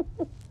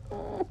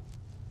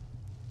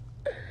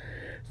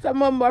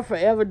 Some of them are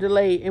forever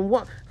delayed and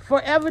won't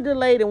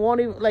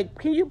even, like,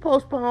 can you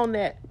postpone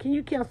that? Can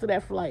you cancel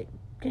that flight?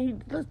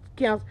 Let's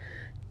cancel.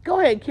 Go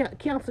ahead and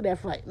cancel that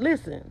flight.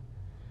 Listen,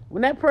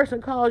 when that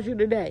person calls you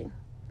today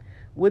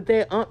with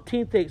their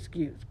umpteenth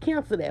excuse,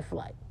 cancel that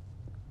flight.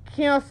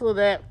 Cancel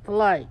that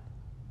flight.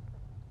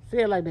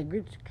 Say it like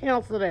that.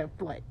 Cancel that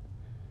flight.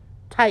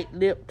 Tight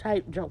lip,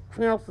 tight joke.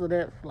 Cancel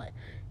that flight.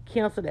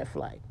 Cancel that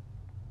flight.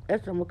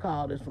 That's what I'm going to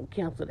call this one.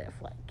 Cancel that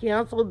flight.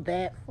 Cancel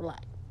that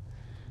flight.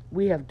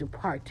 We have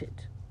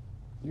departed.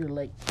 You're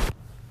late.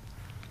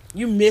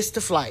 You missed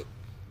the flight.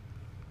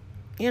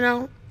 You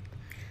know?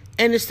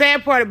 And the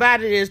sad part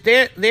about it is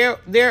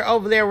they're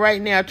over there right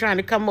now trying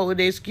to come up with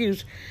the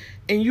excuse,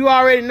 and you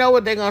already know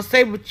what they're gonna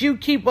say, but you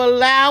keep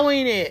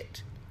allowing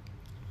it.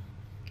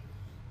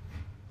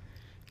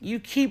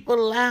 You keep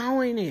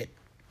allowing it.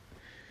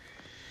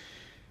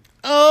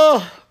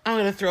 Oh, I'm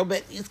gonna throw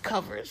back these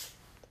covers.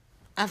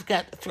 I've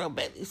got to throw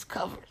back these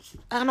covers.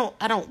 I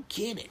don't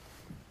get it.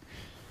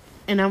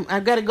 And I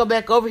got to go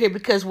back over here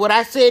because what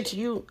I said to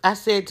you, I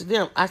said to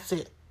them. I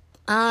said,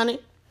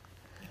 honey,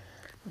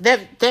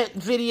 that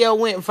video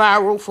went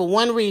viral for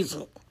one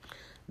reason.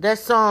 That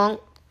song,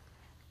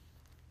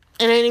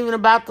 it ain't even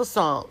about the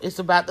song. It's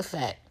about the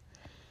fact.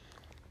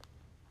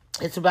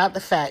 It's about the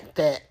fact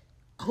that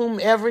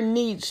whomever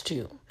needs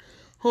to,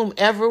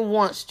 whomever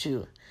wants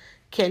to,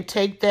 can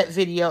take that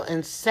video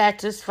and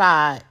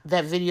satisfy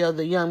that video.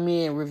 The young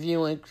men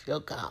reviewing Phil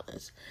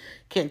Collins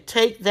can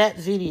take that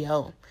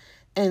video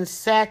and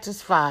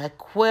satisfy,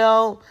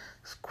 quell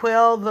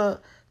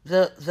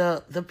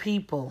the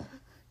people.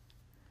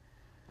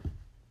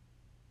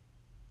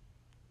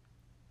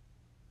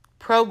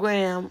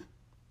 Program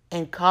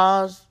and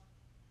cause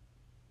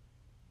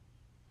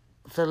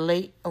the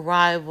late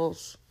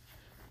arrivals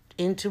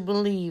into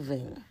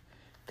believing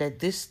that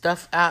this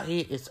stuff out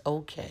here is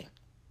okay.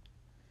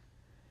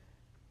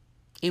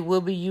 It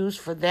will be used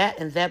for that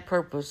and that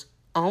purpose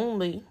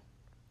only.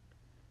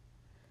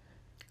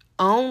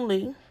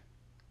 Only.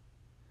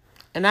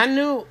 And I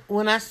knew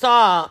when I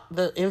saw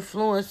the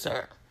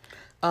influencer,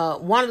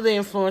 one of the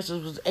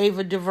influencers was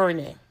Ava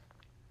DuVernay.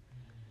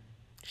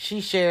 She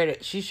shared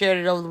it. She shared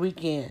it over the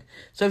weekend.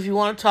 So if you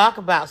want to talk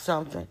about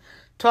something,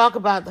 talk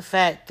about the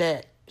fact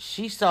that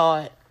she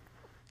saw it,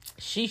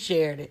 she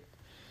shared it.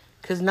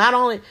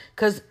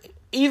 Because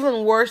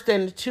even worse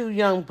than the two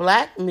young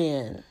black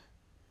men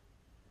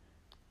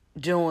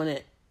doing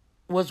it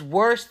was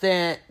worse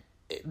than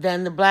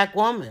the black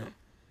woman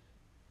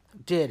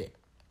did it,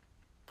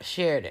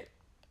 shared it.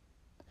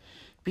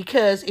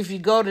 Because if you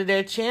go to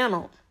their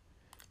channel,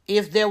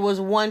 if there was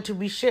one to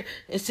be shared,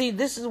 and see,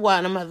 this is why,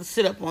 and I'm going to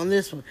sit up on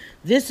this one.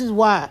 This is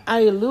why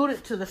I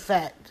alluded to the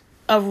fact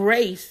of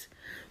race,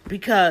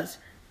 because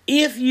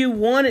if you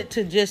wanted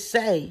to just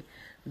say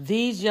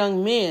these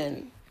young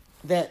men,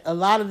 that a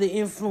lot of the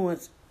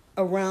influence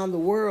around the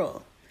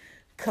world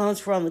comes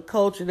from the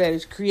culture that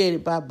is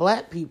created by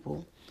black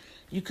people,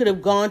 you could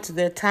have gone to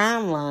their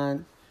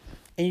timeline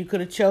and you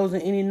could have chosen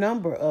any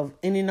number of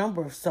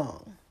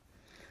songs.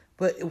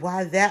 But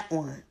why that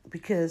one?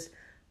 Because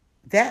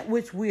that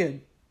which we're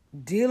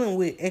dealing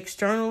with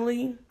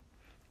externally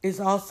is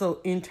also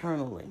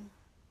internally.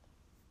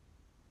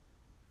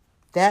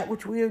 That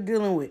which we are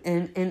dealing with,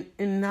 and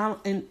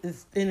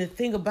the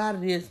thing about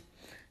it is,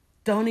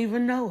 don't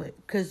even know it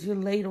because you're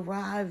late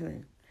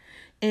arriving,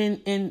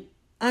 and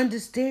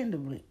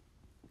understandably,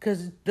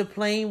 because the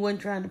plane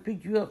wasn't trying to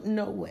pick you up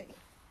no way.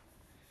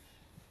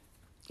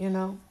 You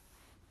know?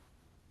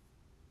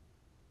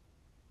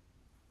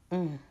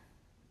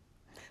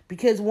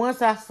 Because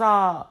once I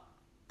saw,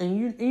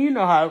 and you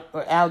know how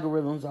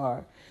algorithms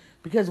are,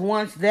 because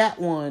once that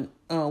one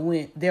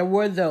went, there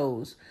were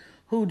those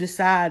who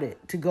decided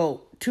to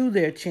go to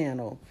their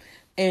channel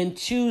and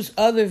choose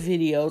other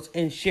videos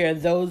and share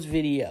those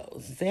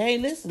videos. Say, hey,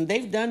 listen,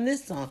 they've done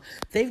this song.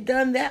 They've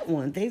done that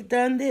one. They've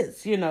done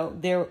this. You know,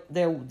 there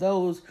were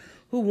those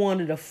who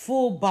wanted a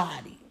full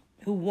body,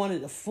 who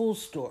wanted a full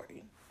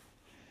story,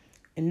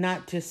 and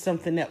not just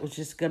something that was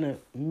just going to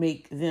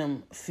make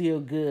them feel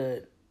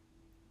good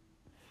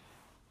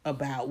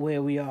about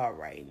where we are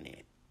right now.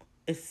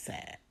 It's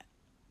sad.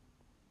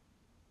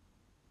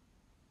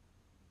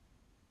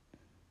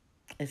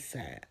 It's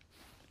sad.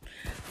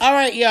 All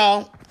right,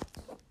 y'all.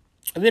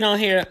 I've been on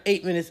here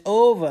 8 minutes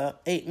over.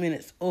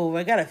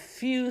 I got a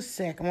few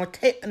seconds. I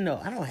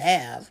don't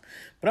have,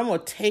 but I'm going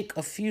to take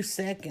a few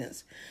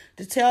seconds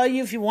to tell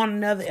you, if you want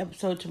another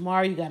episode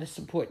tomorrow, you got to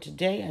support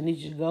today. I need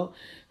you to go.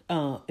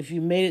 If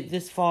you made it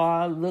this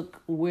far,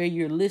 look where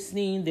you're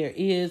listening. There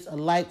is a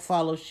like,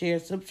 follow, share,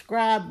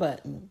 subscribe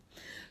button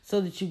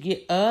so that you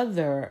get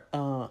other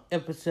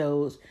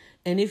episodes.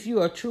 And if you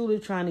are truly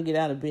trying to get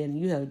out of bed and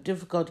you have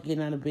difficulty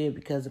getting out of bed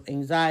because of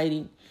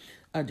anxiety,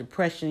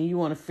 depression, you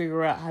want to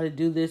figure out how to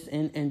do this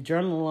and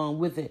journal along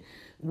with it,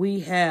 we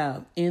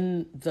have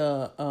in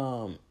the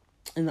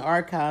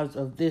archives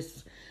of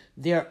this,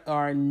 there's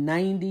a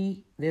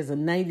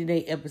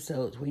 90-day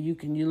episodes where you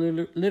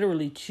can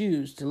literally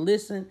choose to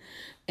listen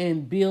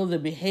and build the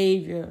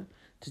behavior,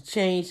 to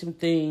change some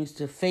things,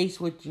 to face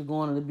what you're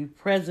going to be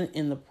present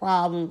in the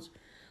problems,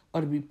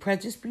 or to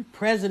just be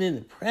present in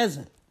the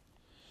present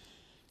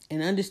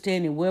and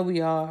understanding where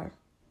we are.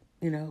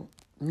 You know,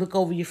 look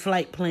over your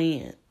flight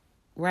plan.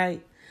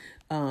 Right?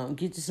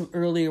 Get to some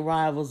early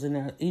arrivals in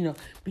there,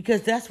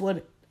 because that's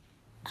what,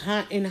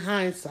 in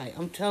hindsight,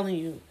 I'm telling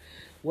you,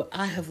 what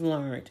I have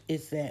learned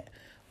is that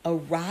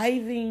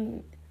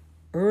arriving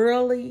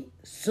early,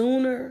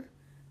 sooner,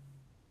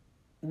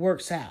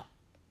 works out.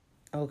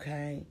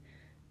 Okay?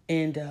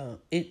 And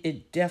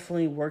it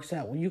definitely works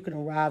out when you can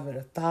arrive at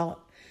a thought,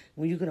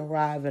 when you can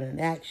arrive at an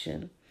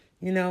action,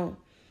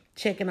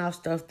 checking off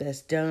stuff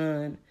that's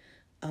done,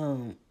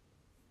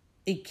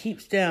 it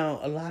keeps down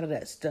a lot of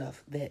that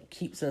stuff that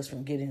keeps us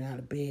from getting out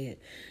of bed.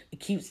 It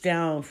keeps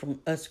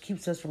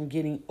us from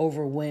getting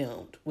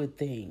overwhelmed with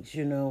things,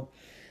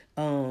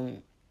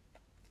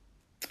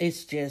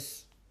 It's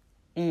just,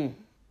 I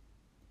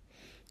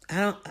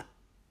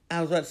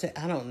was about to say,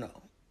 I don't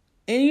know.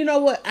 And you know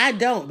what? I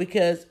don't,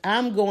 because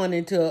I'm going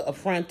into a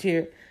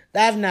frontier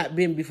that I've not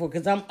been before,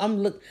 because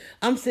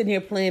I'm sitting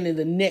here planning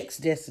the next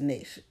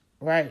destination,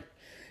 right?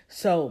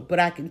 So, but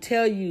I can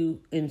tell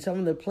you in some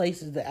of the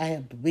places that I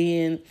have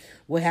been,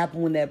 what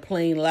happened when that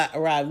plane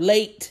arrived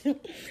late,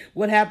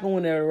 what happened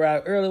when it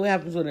arrived early, what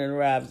happens when it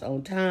arrives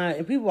on time.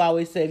 And people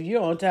always say, if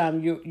you're on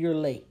time, you're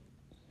late.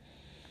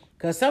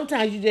 Because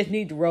sometimes you just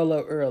need to roll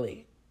up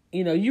early.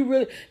 You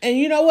really, and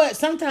you know what?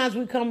 Sometimes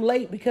we come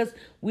late because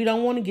we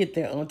don't want to get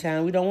there on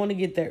time. We don't want to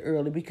get there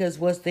early because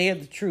what's there,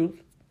 the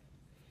truth.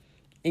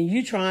 And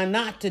you trying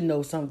not to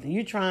know something.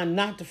 You're trying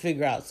not to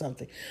figure out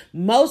something.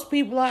 Most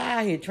people are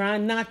out here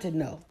trying not to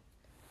know.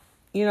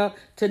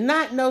 To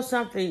not know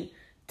something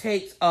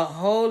takes a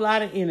whole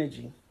lot of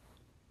energy.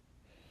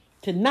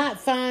 To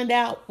not find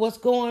out what's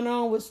going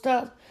on with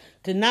stuff,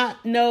 to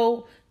not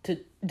know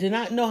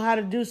how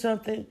to do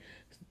something.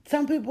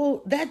 Some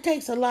people, that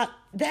takes a lot.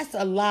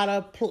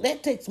 That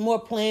takes more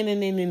planning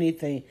than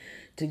anything.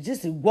 To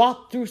just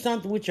walk through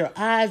something with your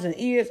eyes and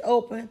ears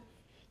open,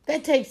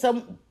 that takes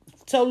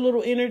so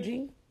little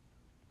energy.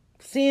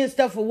 Seeing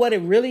stuff for what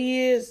it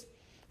really is,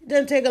 it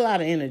doesn't take a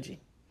lot of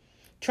energy.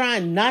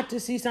 Trying not to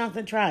see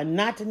something, trying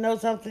not to know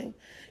something,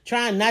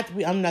 trying not to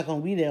be, I'm not going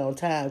to be there on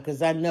time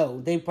because I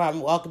know they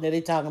probably walking there,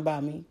 they talking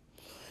about me.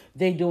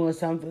 They doing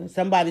something.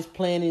 Somebody's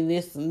planning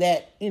this and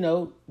that,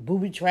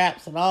 booby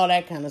traps and all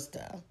that kind of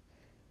stuff.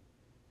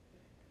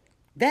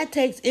 That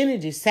takes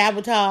energy.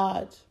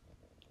 Sabotage,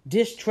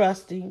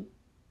 distrusting,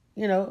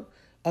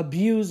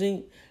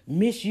 abusing,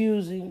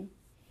 misusing.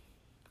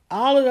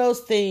 All of those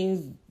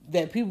things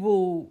that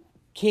people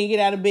can't get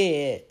out of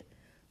bed.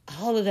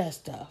 All of that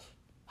stuff.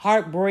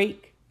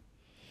 Heartbreak.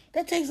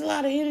 That takes a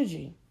lot of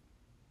energy.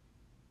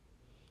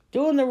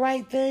 Doing the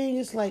right thing,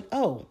 it's like,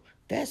 oh,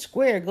 that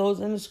square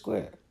goes in the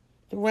square.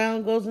 The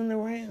round goes in the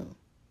round.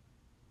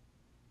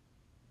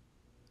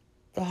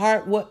 The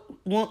heart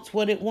wants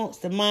what it wants.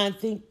 The mind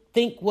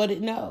think what it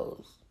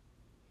knows.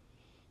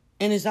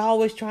 And it's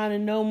always trying to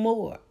know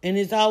more. And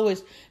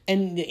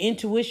the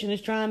intuition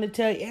is trying to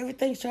tell you.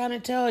 Everything's trying to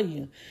tell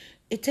you.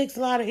 It takes a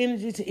lot of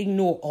energy to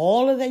ignore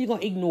all of that. You're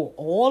going to ignore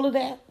all of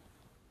that?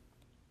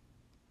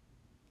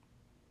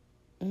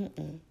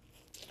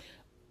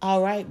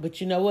 All right,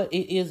 but you know what?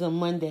 It is a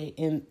Monday,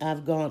 and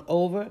I've gone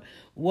over.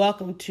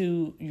 Welcome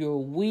to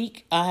your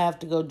week. I have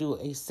to go do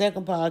a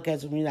second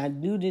podcast. I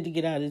do need to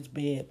get out of this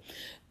bed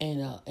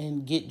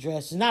and get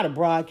dressed. It's not a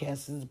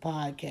broadcast, it's a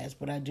podcast,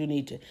 but I do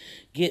need to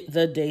get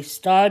the day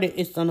started.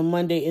 It's on a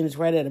Monday, and it's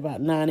right at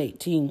about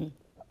 9:18.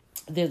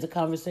 There's a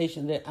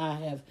conversation that I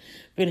have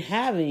been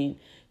having,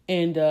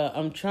 and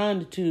I'm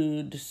trying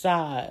to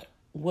decide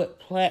what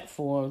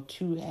platform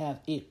to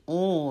have it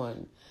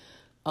on.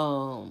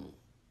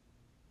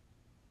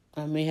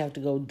 I may have to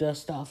go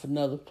dust off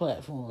another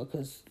platform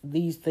because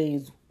these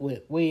things,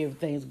 with where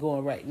everything's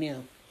going right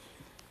now,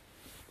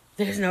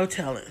 there's no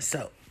telling.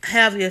 So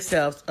have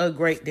yourselves a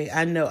great day.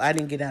 I know I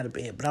didn't get out of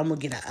bed, but I'm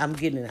gonna get out. I'm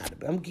getting out of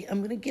bed.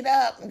 I'm gonna get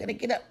up. I'm gonna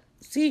get up.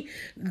 See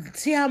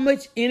how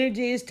much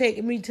energy it's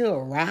taking me to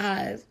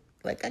arrive.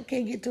 Like I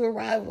can't get to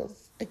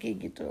arrivals.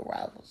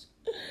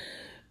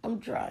 I'm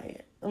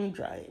trying,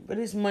 but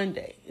it's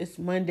Monday.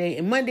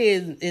 And Monday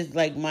is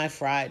like my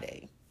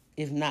Friday,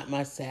 if not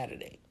my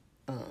Saturday.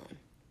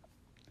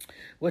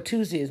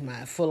 Tuesday is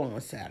my full-on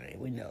Saturday.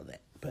 We know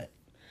that. But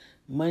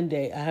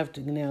Monday, I have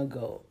to now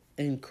go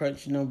and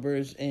crunch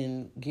numbers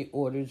and get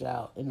orders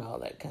out and all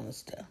that kind of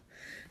stuff.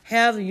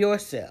 Have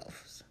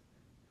yourselves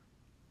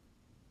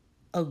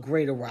a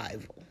great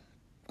arrival.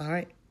 All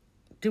right?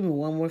 Do me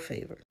one more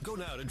favor. Go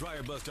now to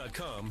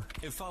DryerBuzz.com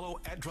and follow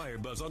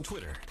 @DryerBuzz on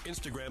Twitter,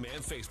 Instagram,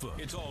 and Facebook.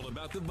 It's all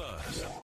about the buzz.